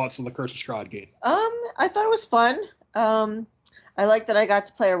final thoughts on the Curse of Strahd game? I thought it was fun. I like that I got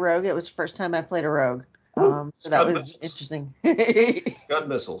to play a rogue. It was the first time I played a rogue. So that was interesting. Gun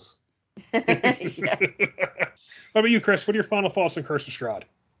missiles. How about you, Chris? What are your final thoughts on Curse of Strahd?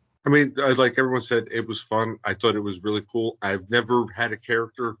 I mean, like everyone said, it was fun. I thought it was really cool. I've never had a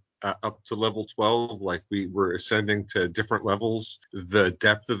character up to level 12. Like, we were ascending to different levels. The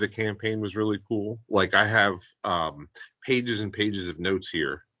depth of the campaign was really cool. Like, I have pages and pages of notes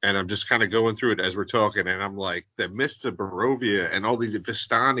here. And I'm just kind of going through it as we're talking, and I'm like, the Mists of Barovia and all these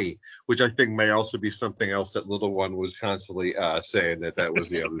Vistani, which I think may also be something else that Little One was constantly saying that was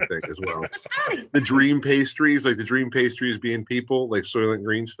the other thing as well. The dream pastries, like the dream pastries being people, like Soylent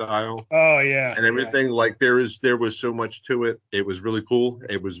Green style. Oh yeah. And everything, like there was so much to it. It was really cool.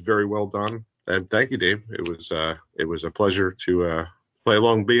 It was very well done. And thank you, Dave. It was a pleasure to play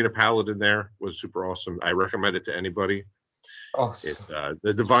along. Being a paladin there was super awesome. I recommend it to anybody. Awesome. It's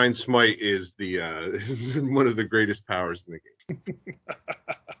the Divine Smite is the is one of the greatest powers in the game.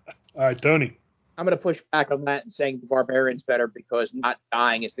 All right, Tony. I'm going to push back on that and saying the Barbarian's better because not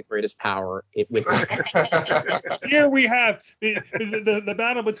dying is the greatest power with Here we have the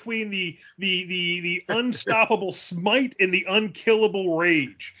battle between the unstoppable smite and the unkillable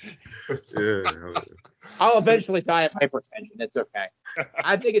rage. Yeah. I'll eventually die of hypertension. It's okay.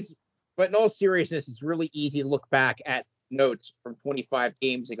 I think but in all seriousness, it's really easy to look back at notes from 25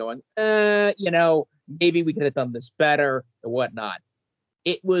 games and going, maybe we could have done this better or whatnot.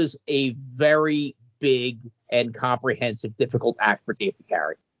 It was a very big and comprehensive, difficult act for Dave to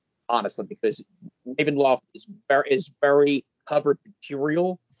carry, honestly, because Ravenloft is very covered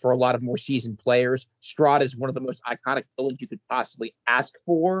material for a lot of more seasoned players. Strahd is one of the most iconic villains you could possibly ask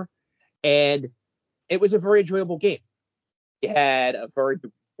for, and it was a very enjoyable game. We had a very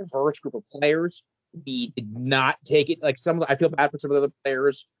diverse group of players. We did not take it like I feel bad for some of the other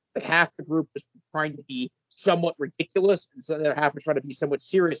players. Like half the group was trying to be somewhat ridiculous, and so the other half was trying to be somewhat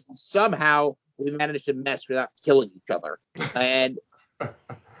serious. And somehow we managed to mess without killing each other. And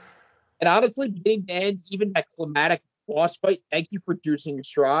honestly, beginning to end, even that climatic boss fight, thank you for juicing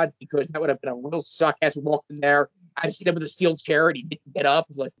Strahd, because that would have been a real suck as we walked in there. I've seen him with a steel chair and he didn't get up.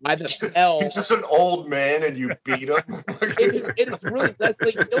 Like, why the hell? He's just an old man and you beat him. It is really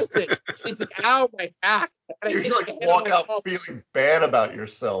Leslie Nielsen. He's like, ow, my back. And You like walk out feeling bad about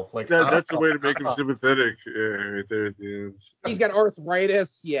yourself. Like that's the way to make him sympathetic. Yeah, right there at the end. He's got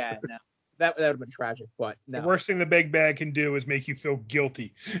arthritis. Yeah, no. That would have been tragic, but no. The worst thing the big bag can do is make you feel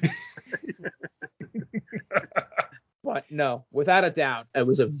guilty. But no, without a doubt, it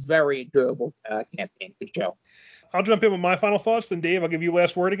was a very enjoyable campaign. Good show. I'll jump in with my final thoughts. Then Dave, I'll give you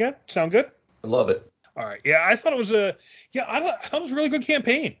last word again. Sound good? I love it. All right. Yeah, I thought it was I thought it was a really good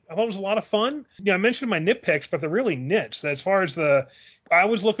campaign. I thought it was a lot of fun. I mentioned my nitpicks, but they're really nits. As far as I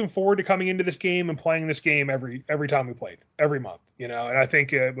was looking forward to coming into this game and playing this game every time we played, every month, and I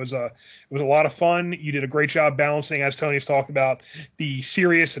think it was a lot of fun. You did a great job balancing, as Tony's talked about, the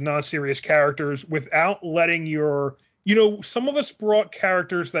serious and non-serious characters without letting some of us brought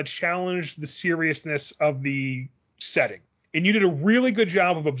characters that challenged the seriousness of the setting. And you did a really good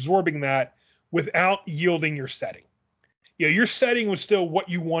job of absorbing that without yielding your setting. Your setting was still what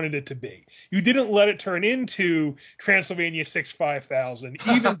you wanted it to be. You didn't let it turn into Transylvania 5000,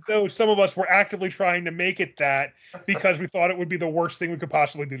 even though some of us were actively trying to make it that because we thought it would be the worst thing we could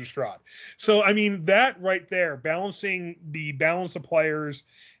possibly do to Strahd. So, I mean, that right there, balancing the balance of players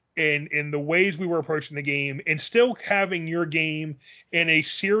in the ways we were approaching the game and still having your game in a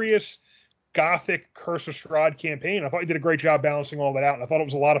serious Gothic Curse of Strahd campaign. I thought you did a great job balancing all that out, and I thought it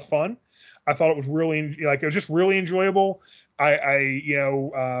was a lot of fun. I thought it was it was just really enjoyable. We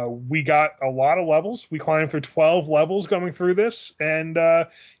got a lot of levels. We climbed through 12 levels going through this, and I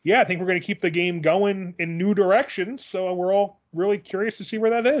think we're going to keep the game going in new directions. So we're all really curious to see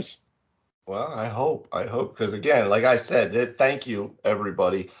where that is. Well, I hope, because again, like I said, thank you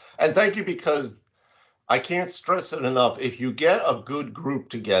everybody, and thank you because I can't stress it enough. If you get a good group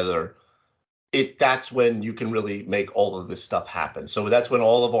together, that's when you can really make all of this stuff happen. So that's when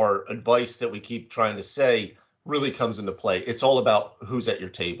all of our advice that we keep trying to say really comes into play. It's all about who's at your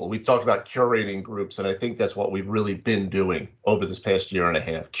table. We've talked about curating groups, and I think that's what we've really been doing over this past year and a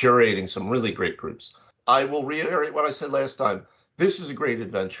half, curating some really great groups. I will reiterate what I said last time. This is a great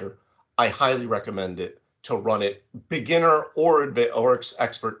adventure. I highly recommend it to run it. Beginner or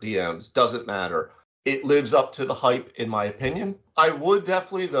expert DMs, doesn't matter. It lives up to the hype, in my opinion. I would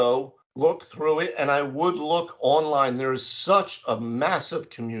definitely, though, look through it, and I would look online. There is such a massive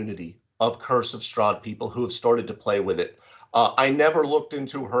community of Curse of Strahd people who have started to play with it. I never looked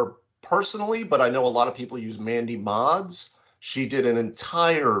into her personally, but I know a lot of people use Mandy Mods. She did an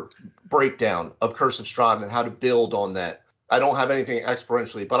entire breakdown of Curse of Strahd and how to build on that. I don't have anything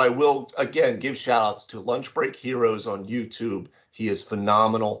exponentially, but I will, again, give shout outs to Lunch Break Heroes on YouTube. He is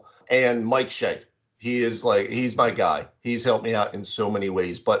phenomenal. And Mike Shea. He's my guy. He's helped me out in so many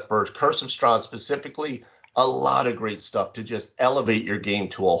ways. But for Curse of Strahd specifically, a lot of great stuff to just elevate your game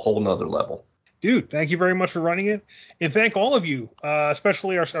to a whole nother level. Dude, thank you very much for running it. And thank all of you,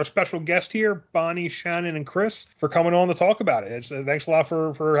 especially our special guest here, Bonnie, Shannon, and Chris, for coming on to talk about it. Thanks a lot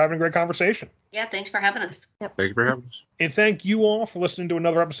for having a great conversation. Yeah, thanks for having us. Yep. Thank you for having us. And thank you all for listening to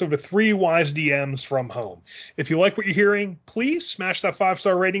another episode of 3 Wise DMs from Home. If you like what you're hearing, please smash that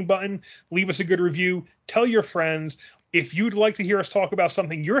 5-star rating button, leave us a good review, tell your friends. If you'd like to hear us talk about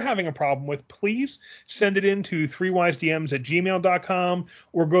something you're having a problem with, please send it in to 3wisedms@gmail.com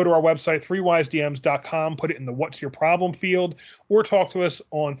or go to our website, 3wisedms.com, put it in the What's Your Problem field, or talk to us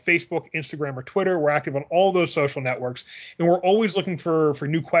on Facebook, Instagram, or Twitter. We're active on all those social networks, and we're always looking for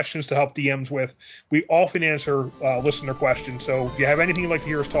new questions to help DMs with. We often answer listener questions, so if you have anything you'd like to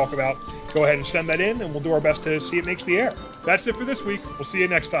hear us talk about, go ahead and send that in, and we'll do our best to see it makes the air. That's it for this week. We'll see you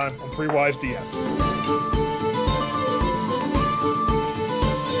next time on 3 Wise DMs.